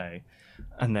whatever you say.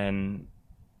 And then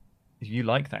you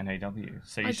like that in AEW.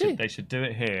 So they should do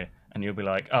it here, and you'll be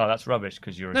like, oh, that's rubbish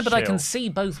because you're a No, but shill. I can see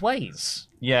both ways.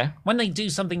 Yeah. When they do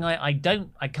something I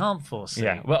can't foresee.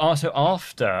 Yeah. Well, also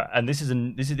after, and this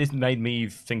made me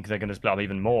think they're going to split up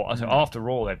even more. So after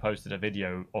Raw, they posted a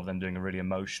video of them doing a really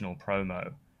emotional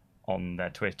promo on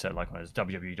their Twitter, like on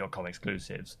WWE.com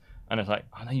exclusives, and it's like,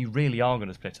 oh no, you really are going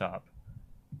to split up,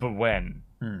 but when?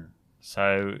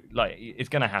 So like, it's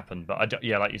going to happen, but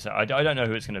like you said, I don't know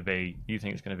who it's going to be. You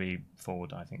think it's going to be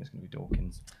Ford? I think it's going to be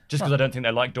Dawkins, just because I don't think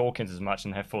they like Dawkins as much,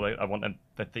 and therefore I want them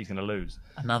that he's going to lose.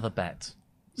 Another bet.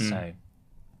 So,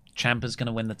 Ciampa's going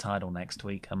to win the title next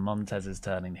week, and Montez is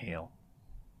turning heel.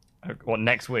 What,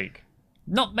 next week?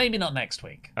 Maybe not next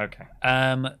week. Okay.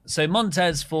 So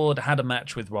Montez Ford had a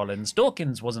match with Rollins.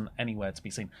 Dawkins wasn't anywhere to be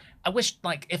seen. I wish,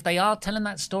 like, if they are telling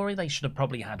that story, they should have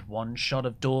probably had one shot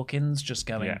of Dawkins just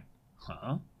going,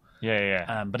 huh?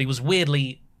 Yeah. But he was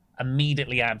weirdly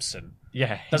immediately absent.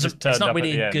 Yeah. It's not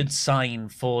really a good sign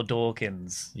for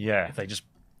Dawkins. Yeah. If they just,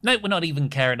 no, we're not even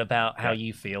caring about how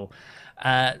you feel.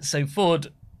 So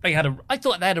Ford, I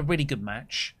thought they had a really good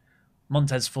match.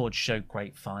 Montez Ford showed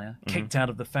great fire. Kicked out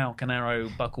of the Falcon Arrow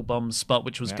buckle bomb spot,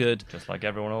 which was good. Just like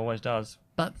everyone always does.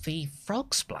 But the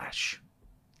frog splash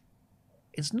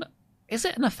is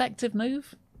it an effective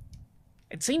move?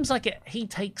 It seems like he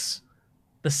takes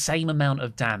the same amount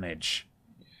of damage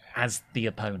as the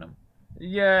opponent.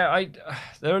 Yeah,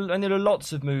 there are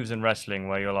lots of moves in wrestling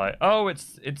where you're like, oh,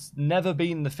 it's never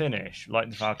been the finish, like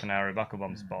the Falcon Arrow buckle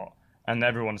bomb spot, and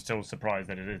everyone's still surprised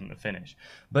that it isn't the finish.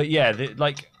 But yeah,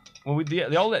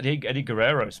 the old Eddie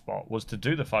Guerrero spot was to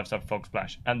do the 5-star frog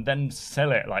splash and then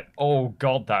sell it like, oh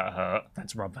god, that hurt.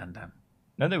 That's Rob Van Dam.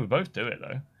 No, they would both do it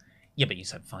though. Yeah, but you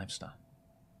said 5-star.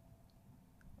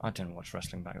 I didn't watch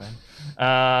wrestling back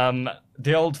then.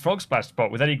 The old frog splash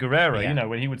spot with Eddie Guerrero,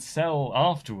 when he would sell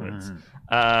afterwards.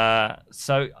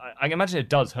 So I imagine it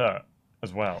does hurt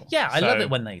as well. Yeah, I love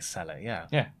it when they sell it, yeah.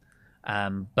 Yeah.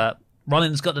 But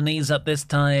Rollins got the knees up this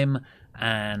time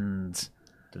and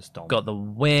got the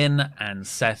win, and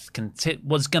Seth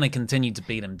was going to continue to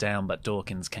beat him down, but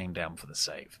Dawkins came down for the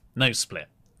save. No split.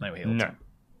 No heel. No.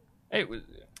 It was...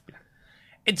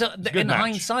 It's in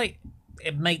hindsight,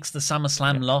 it makes the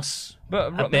SummerSlam loss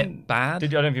a bit bad. I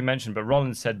don't know if you mentioned, but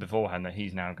Rollins said beforehand that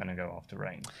he's now going to go after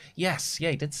Reigns. Yes,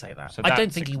 he did say that. So I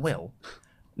don't think he will.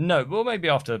 No, well, maybe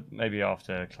after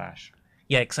Clash.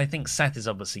 Yeah, because I think Seth is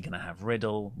obviously going to have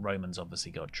Riddle. Roman's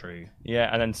obviously got Drew.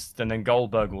 Yeah, and then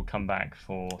Goldberg will come back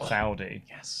for Saudi.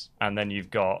 Yes. And then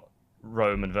you've got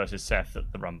Roman versus Seth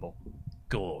at the Rumble.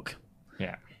 Gorg.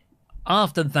 Yeah.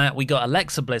 After that, we got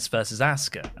Alexa Bliss versus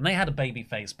Asuka, and they had a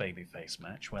babyface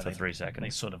match where for 3 seconds. They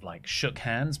sort of like shook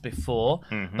hands before,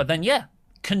 but then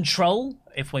Control,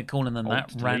 if we're calling them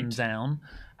that, ran down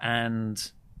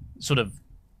and sort of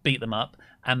beat them up,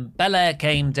 and Belair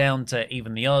came down to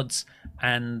even the odds,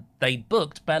 and they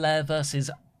booked Belair versus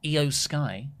Io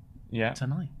Sky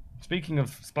tonight. Speaking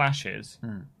of splashes,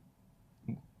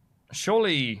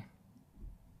 surely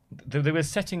they were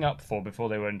setting up for, before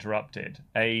they were interrupted,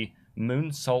 a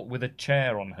moonsault with a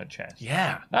chair on her chest.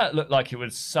 Yeah. That looked like it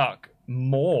would suck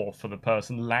more for the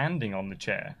person landing on the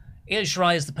chair. Io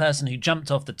Shirai is the person who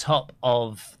jumped off the top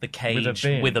of the cage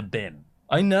with a bin.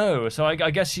 I know. So I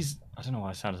guess she's... I don't know why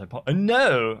I sounded so...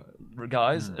 No,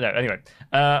 guys. No, anyway.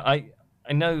 I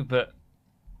know, but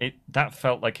that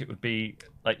felt like it would be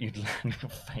like you'd land your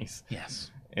face.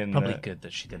 Yes. Probably good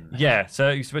that she didn't. Yeah,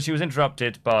 but she was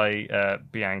interrupted by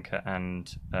Bianca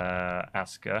and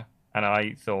Asuka, and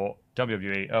I thought,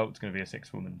 WWE, it's going to be a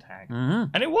 6-woman tag.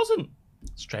 Mm-hmm. And it wasn't.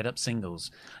 Straight up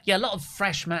singles. Yeah, a lot of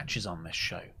fresh matches on this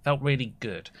show. Felt really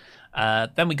good.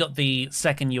 Then we got the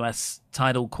second US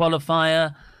title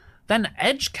qualifier. Then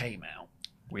Edge came out.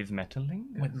 With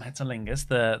Metalingus. With Metalingus.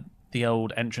 The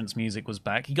old entrance music was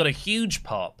back. He got a huge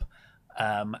pop.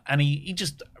 And he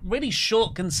just really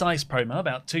short, concise promo,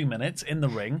 about 2 minutes in the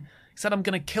ring. He said, I'm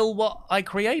going to kill what I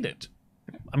created.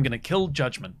 I'm going to kill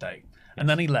Judgment Day. And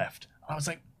then he left. I was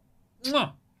like,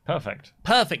 mwah.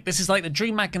 Perfect. This is like the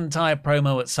Drew McIntyre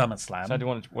promo at SummerSlam. So I do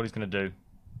want what he's going to do.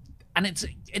 And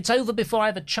it's over before I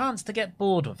have a chance to get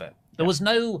bored with it. There was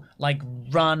no, like,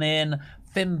 run in.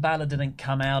 Finn Balor didn't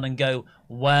come out and go,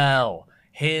 well,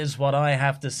 here's what I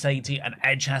have to say to you. And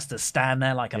Edge has to stand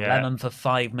there like a lemon for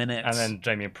 5 minutes. And then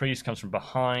Damian Priest comes from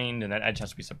behind, and then Edge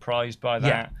has to be surprised by that.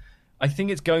 Yeah. I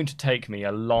think it's going to take me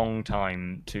a long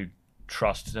time to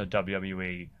trust the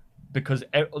WWE, because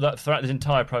throughout this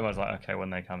entire promo, I was like, okay,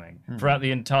 when are they coming? Mm-hmm. Throughout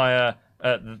the entire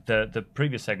the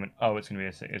previous segment, it's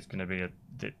going to be a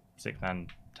 6-man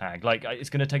tag. Like, it's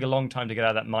going to take a long time to get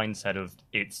out of that mindset of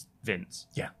it's Vince.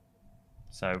 Yeah.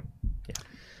 So,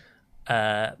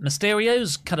 yeah.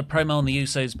 Mysterio's cut a promo on the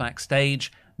Usos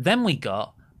backstage. Then we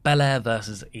got Belair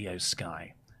versus Io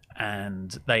Sky,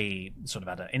 and they sort of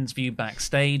had an interview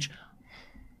backstage.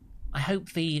 I hope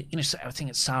I think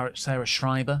it's Sarah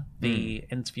Schreiber, the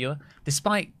interviewer,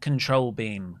 despite Control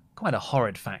being quite a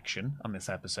horrid faction on this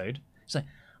episode. She's like,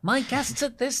 my guests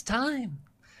at this time.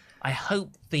 I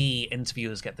hope the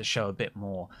interviewers get to show a bit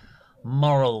more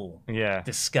moral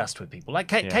disgust with people. Like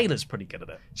Kayla's pretty good at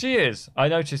it. She is. I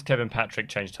noticed Kevin Patrick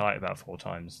changed height about 4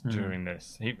 times during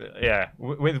this.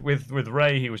 With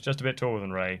Ray, he was just a bit taller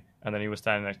than Ray, and then he was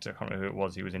standing next to, I can't remember who it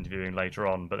was he was interviewing later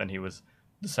on, but then he was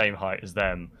the same height as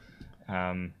them.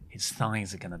 His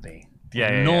thighs are going to be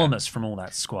enormous from all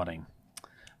that squatting.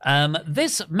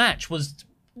 This match was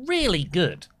really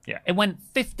good. Yeah. It went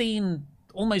 15,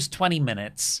 almost 20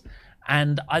 minutes,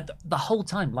 and the whole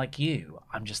time, like you,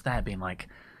 I'm just there being like,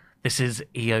 this is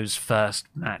Io's first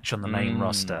match on the main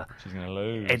roster. She's going to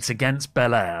lose. It's against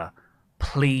Belair.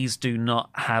 Please do not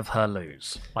have her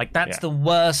lose. Like, that's the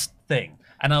worst thing.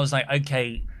 And I was like,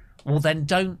 okay, well then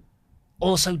don't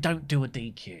do a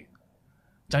DQ.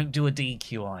 Don't do a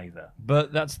DQ either.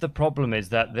 But that's the problem, is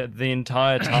that the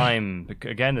entire time,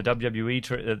 again, the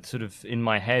WWE sort of in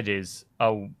my head is,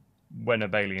 when are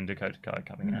Bayley and Dakota Kai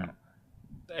coming out?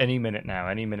 Any minute now.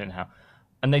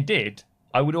 And they did.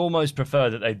 I would almost prefer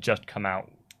that they'd just come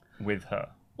out with her.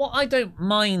 Well, I don't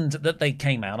mind that they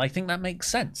came out. I think that makes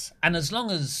sense. And as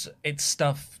long as it's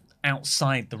stuff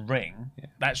outside the ring,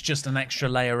 that's just an extra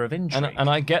layer of intrigue. And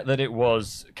I get that it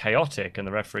was chaotic and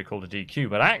the referee called a DQ,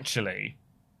 but actually,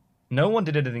 no one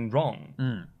did anything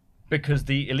wrong. Because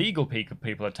the illegal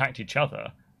people attacked each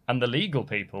other and the legal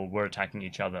people were attacking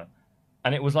each other.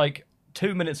 And it was like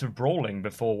 2 minutes of brawling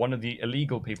before one of the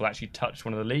illegal people actually touched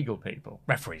one of the legal people.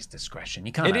 Referee's discretion.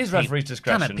 You can't. It is referee's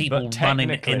discretion. Can't have people running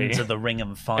into the ring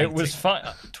and fighting. It was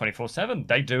 24/7.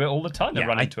 They do it all the time. They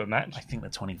run into a match. I think the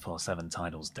 24/7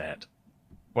 title's dead.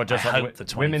 Well, just I like hope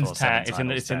the women's tag.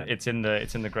 It's in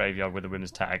the graveyard with the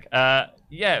women's tag. But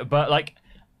like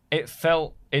it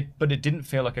felt it, but it didn't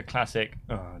feel like a classic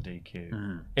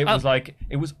DQ. It was like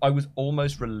I was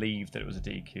almost relieved that it was a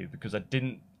DQ because I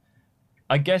didn't.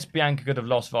 I guess Bianca could have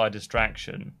lost via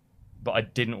distraction, but I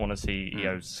didn't want to see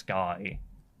Io Sky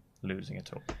losing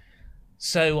at all.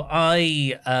 So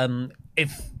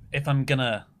if I'm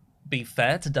gonna be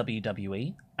fair to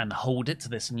WWE and hold it to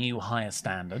this new higher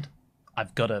standard,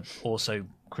 I've got to also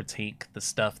critique the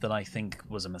stuff that I think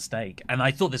was a mistake, and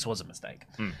I thought this was a mistake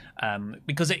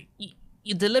because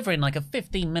you're delivering like a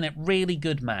 15-minute really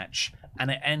good match, and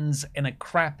it ends in a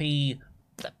crappy.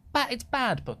 It's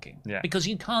bad booking because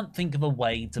you can't think of a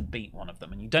way to beat one of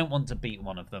them, and you don't want to beat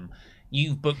one of them.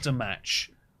 You've booked a match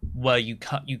where you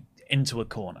cut you into a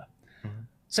corner.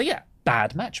 So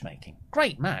bad matchmaking.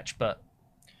 Great match, but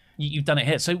you've done it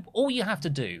here. So all you have to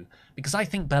do, because I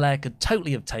think Belair could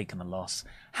totally have taken the loss,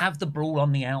 have the brawl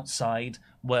on the outside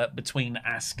where between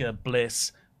Asuka,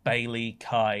 Bliss, Bayley,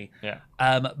 Kai.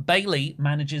 Bayley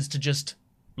manages to just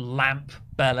lamp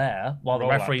Belair while the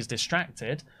Roll referee's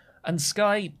distracted, and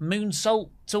Sky moonsault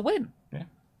to win. Yeah.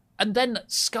 And then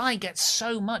Sky gets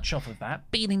so much off of that,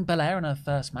 beating Belair in her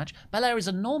first match. Belair is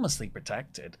enormously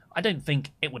protected. I don't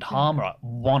think it would harm her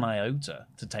one iota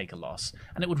to take a loss,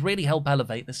 and it would really help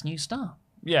elevate this new star.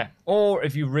 Yeah, or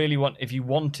if you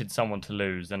wanted someone to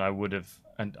lose, then I would have,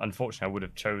 and unfortunately, I would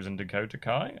have chosen Dakota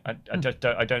Kai.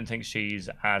 I don't think she's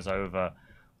as over,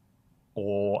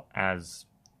 or as.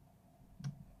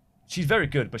 She's very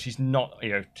good, but she's not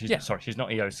she's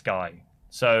not Io Sky.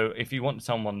 So if you want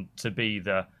someone to be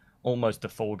almost the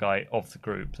fall guy of the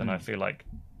group, then I feel like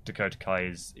Dakota Kai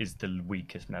is the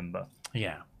weakest member.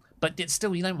 Yeah. But it's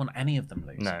still, you don't want any of them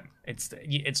lose. No.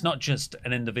 It's not just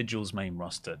an individual's main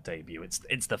roster debut.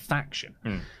 It's the faction.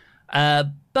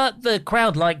 But the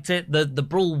crowd liked it. The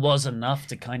brawl was enough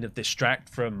to kind of distract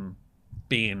from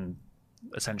being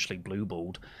essentially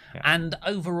blue-balled. Yeah. And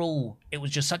overall, it was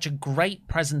just such a great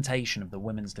presentation of the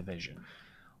women's division.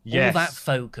 Yes. All that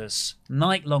focus,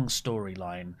 night-long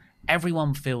storyline.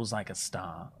 Everyone feels like a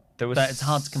star. But it's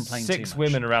hard to complain too much. 6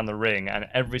 women around the ring, and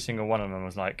every single one of them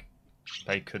was like,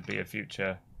 they could be a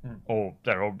future, or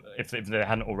if they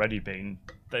hadn't already been,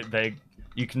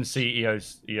 you can see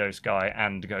Io Sky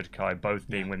and Dakota Kai both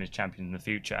being women's champions in the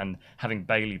future, and having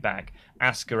Bayley back,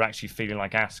 Asuka actually feeling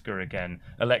like Asuka again,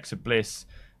 Alexa Bliss.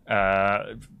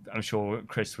 I'm sure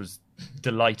Chris was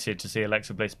delighted to see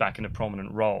Alexa Bliss back in a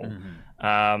prominent role.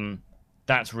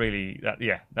 That's really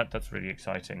that's really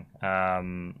exciting. I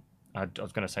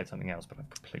was going to say something else, but I've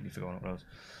completely forgotten what it was.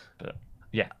 But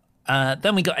yeah.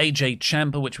 Then we got AJ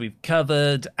Ciampa, which we've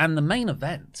covered, and the main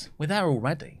event, we're there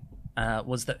already,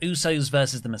 was the Usos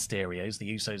versus the Mysterios.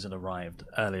 The Usos had arrived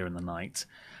earlier in the night,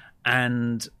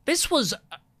 and this was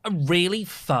a really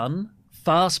fun,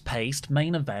 fast-paced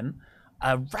main event.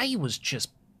 Ray was just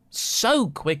so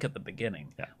quick at the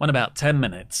beginning. Yeah. Went about 10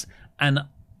 minutes, and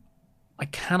I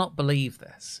cannot believe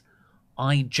this.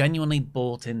 I genuinely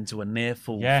bought into a near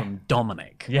fall from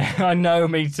Dominic. Yeah, I know,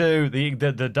 me too.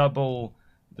 The double...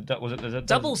 Was it the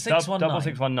double 619? Double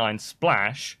 619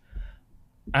 splash,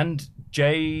 and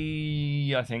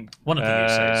Jay, I think one of the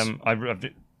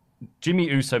Usos. Jimmy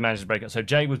Uso managed to break it. So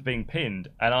Jay was being pinned,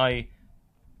 and I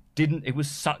didn't. It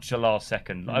was such a last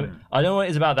second. I don't know what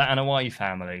it is about that Anoa'i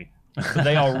family, but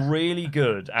they are really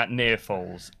good at near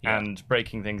falls and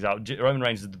breaking things up. Roman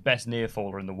Reigns is the best near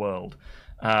faller in the world,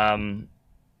 and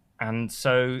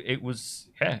so it was.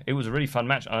 Yeah, it was a really fun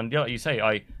match. And like you say,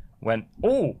 I went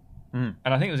and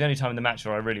I think it was the only time in the match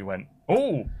where I really went,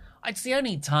 oh! It's the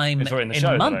only time in the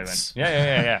show months.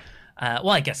 Yeah. Well,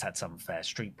 I guess that's unfair.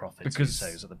 Street Profits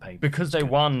Usos at the pay. Because they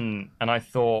won, and I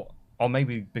thought, or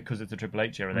maybe because it's the Triple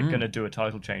H era, they're going to do a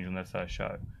title change on their first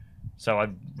show. So I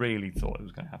really thought it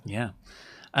was going to happen. Yeah.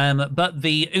 But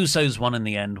the Usos won in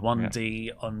the end,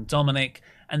 1D on Dominic,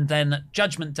 and then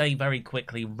Judgment Day very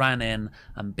quickly ran in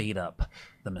and beat up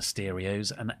the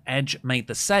Mysterios, and Edge made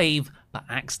the save, but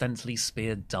accidentally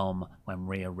speared Dom when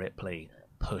Rhea Ripley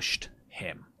pushed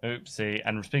him. Oopsie.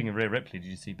 And speaking of Rhea Ripley, did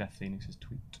you see Beth Phoenix's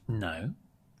tweet? No.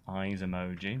 Eyes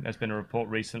emoji. There's been a report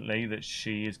recently that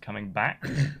she is coming back,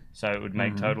 so it would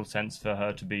make total sense for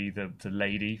her to be the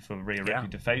lady for Rhea Ripley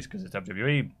to face, because it's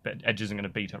WWE, but Edge isn't going to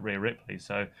beat up Rhea Ripley,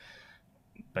 so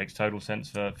it makes total sense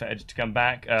for Edge to come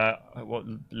back.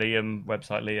 Website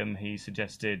Liam, he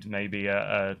suggested maybe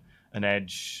an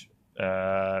Edge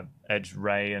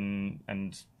Ray and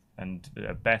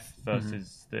Beth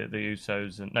versus the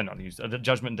Usos, and no, not the Usos, the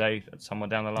Judgment Day, somewhere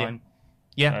down the line.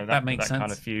 Yeah, that makes sense. That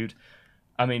kind of feud.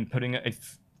 I mean,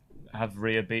 have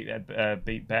Rhea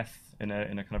beat Beth in a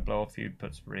kind of blow off feud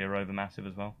puts Rhea over massive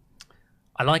as well.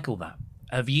 I like all that.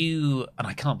 Have you? And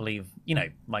I can't believe,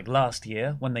 like last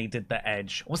year when they did the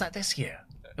Edge. Was that this year?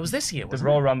 It was this year. The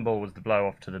Royal Rumble was the blow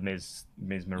off to the Miz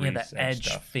Maurice. Yeah, the Edge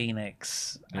stuff.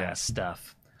 Phoenix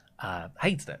stuff.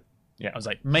 Hated it. Yeah, I was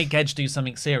like, make Edge do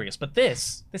something serious. But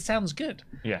this sounds good.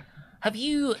 Yeah. Have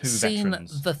you seen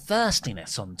veterans. the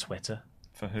thirstiness on Twitter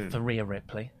for who? For Rhea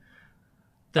Ripley.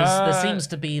 There seems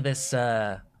to be this.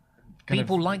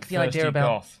 People like the idea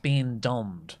about being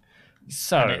domed.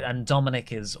 So and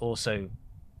Dominic is also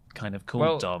kind of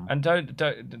called Dom. And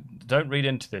don't read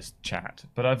into this chat,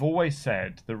 but I've always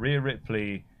said that Rhea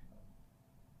Ripley,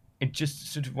 it's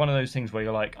just sort of one of those things where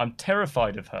you're like, I'm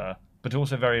terrified of her, but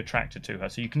also very attracted to her.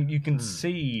 So you can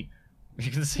see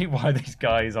why these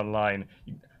guys online.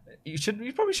 You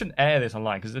probably shouldn't air this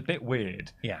online because it's a bit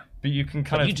weird. Yeah, but you can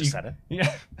kind of. You just said it.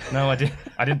 Yeah, no, I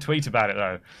didn't tweet about it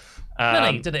though. No,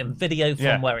 you did it in video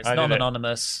form where it's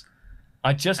non-anonymous.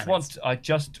 I just want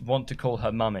to call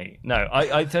her mummy. No,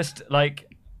 I just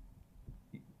like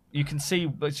you can see,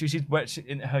 but she's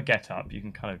in her get-up. You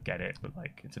can kind of get it, but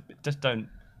like it's a bit. Just don't.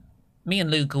 Me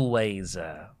and Luke always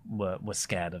were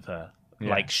scared of her. Yeah.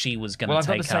 Like she was going to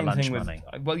take our lunch money.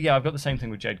 Well, yeah, I've got the same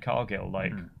thing with Jade Cargill.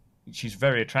 Like she's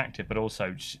very attractive, but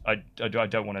also I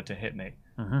don't want her to hit me.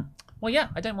 Mm-hmm. Well, yeah,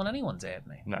 I don't want anyone to hit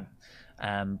me. No.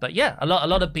 But yeah, a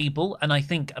lot of people, and I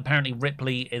think apparently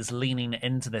Ripley is leaning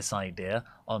into this idea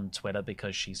on Twitter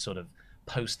because she sort of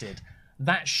posted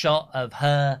that shot of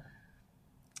her.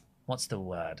 What's the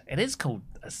word? It is called,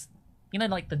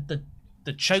 like the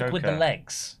choke with the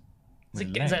legs.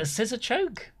 Is that a scissor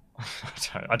choke?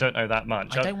 I don't know that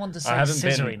much. I don't want to say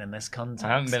scissoring in this context. I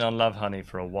haven't been on Love Honey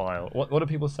for a while. What are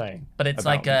people saying? But it's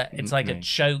like a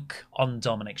choke on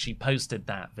Dominic. She posted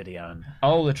that video. And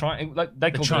the triangle. Like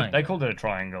they called it a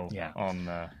triangle.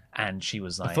 Yeah. And she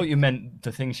was like, I thought you meant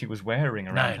the thing she was wearing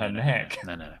around her neck.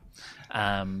 No.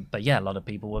 But yeah, a lot of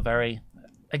people were very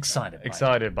excited.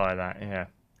 By that. Yeah.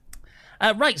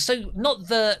 Right. So not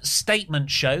the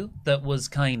statement show that was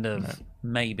kind of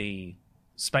maybe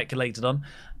speculated on.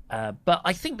 But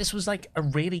I think this was like a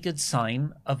really good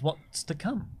sign of what's to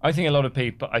come. I think a lot of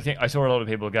people. I saw a lot of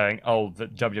people going, "Oh, the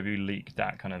WWE leaked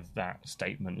that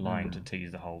statement line to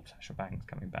tease the whole Sasha Banks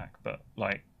coming back." But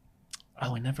like,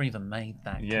 I never even made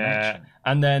that connection.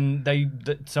 And then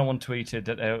someone tweeted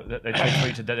that they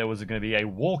tweeted that there was going to be a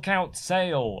walkout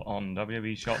sale on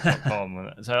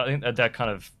WWEshop.com. So I think that they're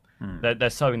kind of they're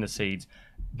sowing the seeds,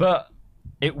 but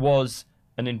it was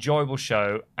an enjoyable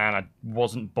show, and I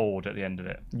wasn't bored at the end of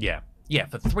it. Yeah,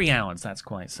 for 3 hours, that's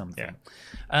quite something.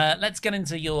 Yeah. Let's get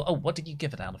into your... Oh, what did you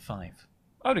give it out of 5?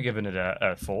 I would have given it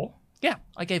a 4. Yeah,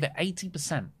 I gave it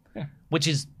 80%, which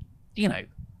is,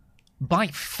 by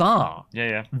far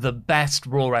the best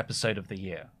Raw episode of the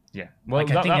year. Yeah. Well, I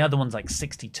think the other one's like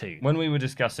 62. When we were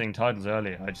discussing titles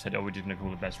earlier, I just said, we're just going to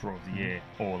call it best Raw of the year,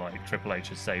 or like Triple H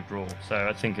has saved Raw. So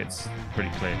I think it's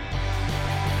pretty clear.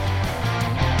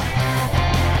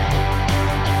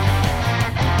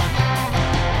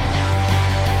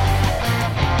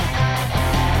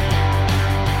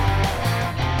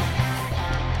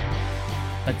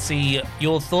 Let's see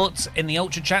your thoughts in the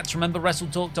Ultra Chats. Remember,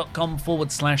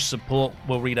 WrestleTalk.com/support.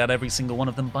 We'll read out every single one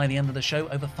of them by the end of the show,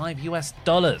 over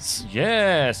 $5.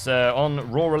 Yes, on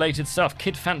Raw-related stuff,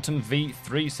 Kid Phantom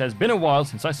V3 says, been a while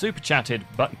since I super chatted,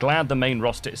 but glad the main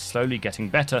roster is slowly getting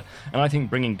better, and I think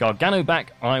bringing Gargano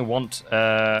back, I want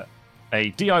a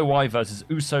DIY versus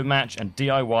Uso match, and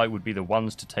DIY would be the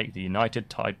ones to take the United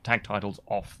Tag titles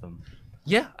off them.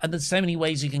 Yeah, and there's so many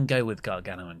ways you can go with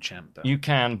Gargano and Ciampa. You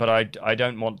can, but I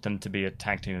don't want them to be a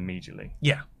tag team immediately.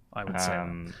 Yeah, I would say that.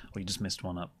 Well, you just missed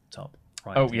one up top.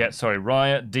 Sorry.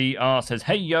 Riot DR says,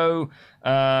 hey, yo,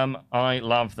 I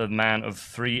love the man of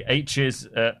 3 H's.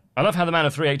 I love how the man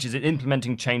of 3 H's is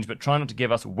implementing change, but try not to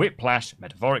give us whiplash,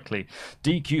 metaphorically.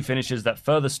 DQ finishes that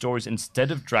further stories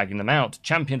instead of dragging them out.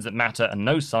 Champions that matter and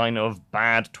no sign of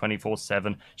bad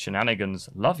 24/7 shenanigans.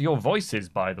 Love your voices,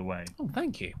 by the way. Oh,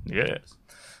 thank you. Yes.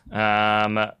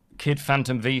 Kid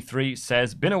Phantom V3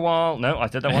 says, been a while. No, I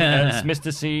did that one.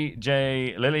 Mr.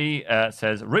 CJ Lilly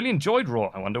says, really enjoyed Raw.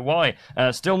 I wonder why.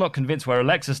 Still not convinced where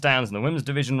Alexa stands in the women's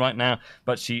division right now,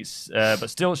 but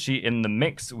still she in the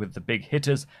mix with the big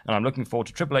hitters, and I'm looking forward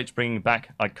to Triple H bringing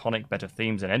back iconic better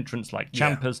themes and entrants like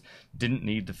Ciampa's. Didn't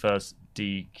need the first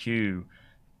DQ.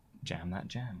 Jam that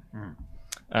jam.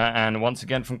 And once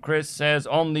again from Chris says,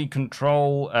 on the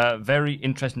Control, very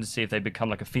interesting to see if they become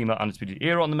like a female Undisputed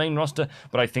Era on the main roster,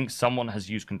 but I think someone has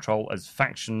used Control as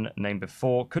faction name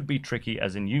before. Could be tricky,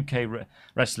 as in UK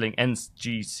wrestling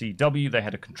NGCW, they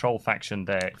had a Control faction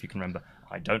there, if you can remember.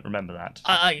 I don't remember that.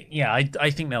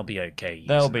 I think they'll be okay.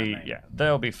 They'll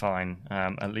be fine.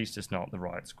 At least it's not the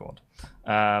Riot Squad.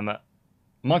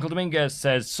 Michael Dominguez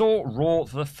says, saw Raw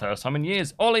for the first time in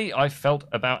years. Ollie, I felt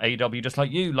about AEW just like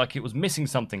you, like it was missing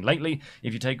something. Lately,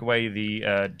 if you take away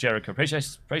the Jericho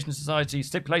Appreciation Society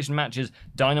stipulation matches,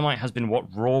 Dynamite has been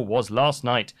what Raw was last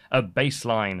night, a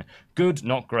baseline. Good,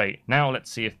 not great. Now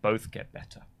let's see if both get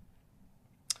better.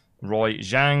 Roy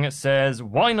Zhang says,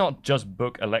 why not just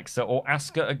book Alexa or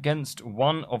Asuka against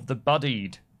one of the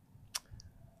buddied?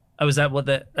 Oh, is that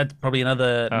that's probably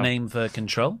another name for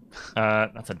Control?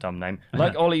 That's a dumb name.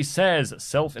 Like Ollie says,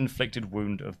 self-inflicted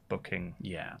wound of booking.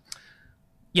 Yeah,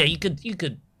 you could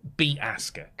beat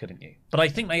Asuka, couldn't you? But I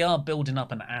think they are building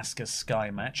up an Asuka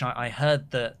Sky match. I heard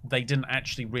that they didn't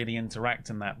actually really interact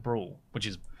in that brawl, which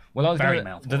is very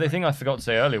mouthful. The thing I forgot to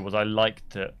say earlier was I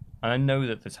liked it, and I know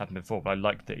that this happened before, but I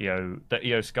liked that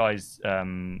Io Sky's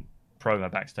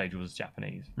promo backstage was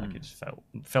Japanese. Like it just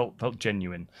felt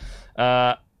genuine.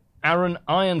 Aaron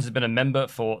Irons has been a member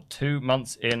for 2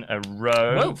 months in a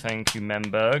row. Whoa. Thank you,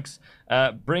 Membergs.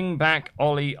 Bring back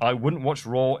Ollie. I wouldn't watch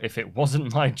Raw if it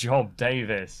wasn't my job,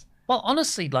 Davis. Well,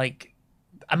 honestly, like,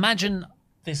 imagine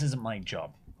this isn't my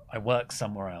job. I work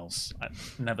somewhere else. I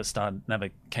never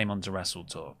came on to Wrestle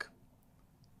Talk.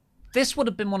 This would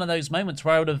have been one of those moments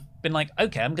where I would have been like,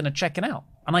 okay, I'm going to check it out.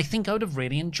 And I think I would have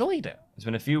really enjoyed it. There's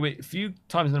been a few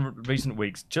times in the recent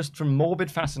weeks, just from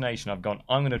morbid fascination, I've gone,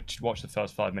 I'm going to watch the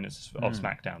first 5 minutes of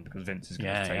SmackDown because Vince is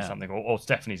going to say something, or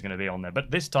Stephanie's going to be on there.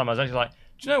 But this time I was actually like,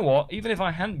 do you know what? Even if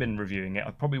I hadn't been reviewing it,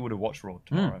 I probably would have watched Raw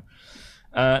tomorrow.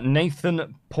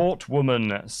 Nathan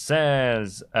Portwoman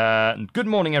says, good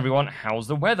morning, everyone. How's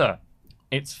the weather?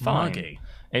 It's fine. Muggy.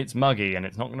 It's muggy, and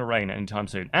it's not going to rain anytime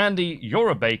soon. Andy, you're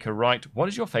a baker, right? What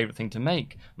is your favourite thing to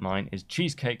make? Mine is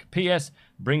cheesecake. P.S.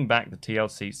 Bring back the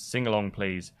TLC sing-along,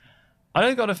 please. I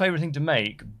don't got a favourite thing to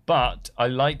make, but I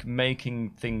like making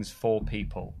things for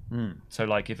people. So,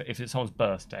 like, if it's someone's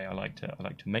birthday, I like to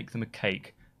make them a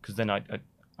cake, because then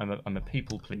I'm a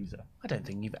people pleaser. I don't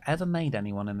think you've ever made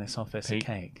anyone in this office Pete? a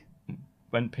cake.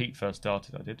 When Pete first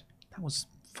started, I did. That was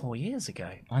 4 years ago.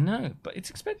 I know, but it's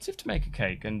expensive to make a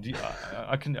cake, and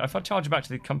I can if I charge it back to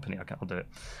the company, I'll do it.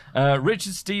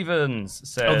 Richard Stevens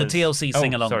says, Oh, the TLC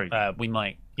sing-along. Sorry. We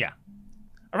might,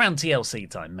 around TLC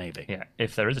time, maybe. Yeah,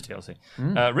 if there is a TLC.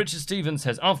 Richard Stevens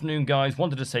says, afternoon, guys.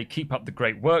 Wanted to say keep up the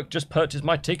great work. Just purchased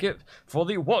my ticket for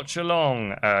the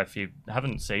watch-along. If you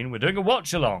haven't seen, we're doing a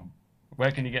watch-along.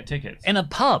 Where can you get tickets? In a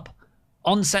pub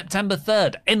on September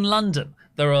 3rd in London.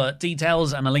 There are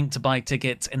details and a link to buy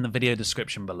tickets in the video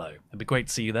description below. It'd be great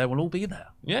to see you there. We'll all be there.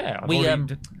 Yeah.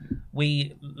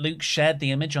 Luke shared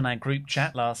the image on our group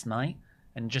chat last night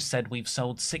and just said we've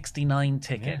sold 69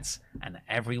 tickets, and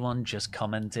everyone just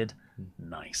commented,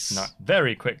 nice.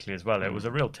 Very quickly as well. It was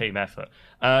a real team effort.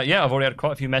 I've already had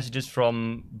quite a few messages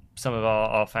from some of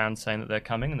our fans saying that they're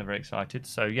coming and they're very excited.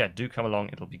 So, yeah, do come along.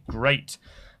 It'll be great.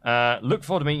 Look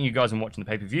forward to meeting you guys and watching the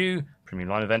pay-per-view, premium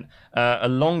line event. A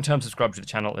long-term subscriber to the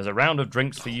channel. There's a round of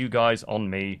drinks for you guys on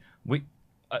me.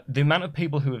 The amount of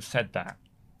people who have said that,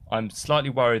 I'm slightly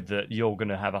worried that you're going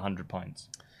to have 100 pints.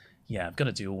 Yeah, I've got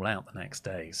to do all out the next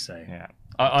day, so... Yeah.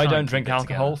 I don't drink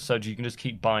alcohol, so you can just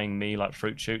keep buying me like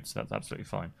fruit shoots. That's absolutely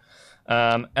fine.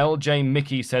 LJ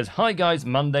Mickey says, hi guys,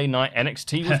 Monday night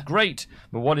NXT was great,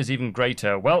 but what is even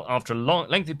greater? Well, after a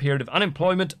lengthy period of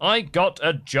unemployment, I got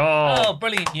a job. Oh,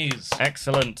 brilliant news.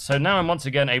 Excellent. So now I'm once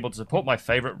again able to support my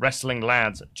favourite wrestling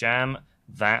lads. Jam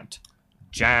that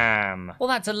jam. Well,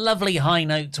 that's a lovely high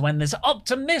note to end this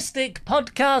optimistic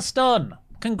podcast on.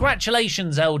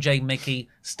 Congratulations, LJ Mickey.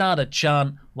 Start a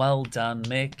chant. Well done,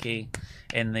 Mickey,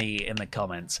 in the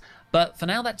comments. But for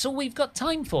now, that's all we've got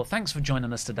time for. Thanks for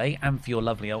joining us today and for your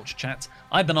lovely Ultra Chats.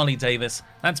 I've been Ollie Davis.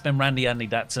 That's been Randy Andy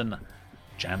Datson.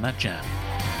 Jam that jam.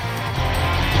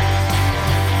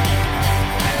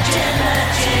 Jam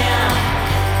that jam.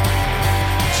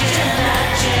 Jam that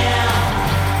jam.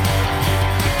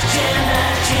 Jam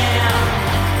that jam.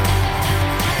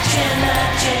 Jam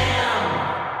that jam.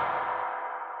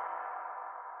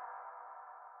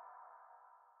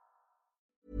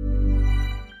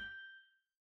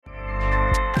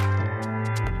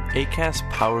 Acast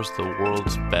powers the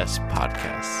world's best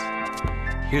podcasts.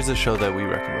 Here's a show that we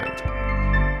recommend.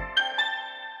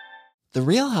 The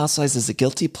Real Housewives is a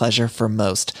guilty pleasure for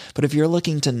most, but if you're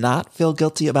looking to not feel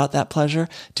guilty about that pleasure,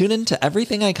 tune in to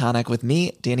Everything Iconic with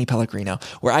me, Danny Pellegrino,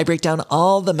 where I break down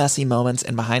all the messy moments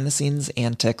and behind-the-scenes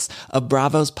antics of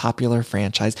Bravo's popular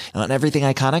franchise. And on Everything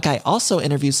Iconic, I also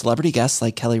interview celebrity guests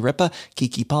like Kelly Ripa,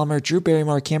 Keke Palmer, Drew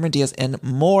Barrymore, Cameron Diaz, and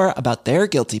more about their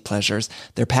guilty pleasures,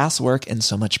 their past work, and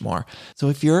so much more. So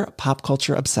if you're pop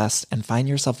culture obsessed and find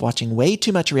yourself watching way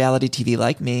too much reality TV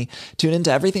like me, tune in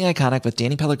to Everything Iconic with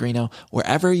Danny Pellegrino,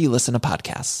 wherever you listen to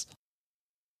podcasts.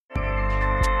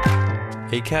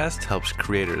 Acast helps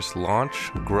creators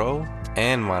launch, grow,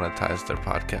 and monetize their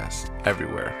podcasts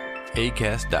everywhere.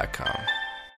 Acast.com.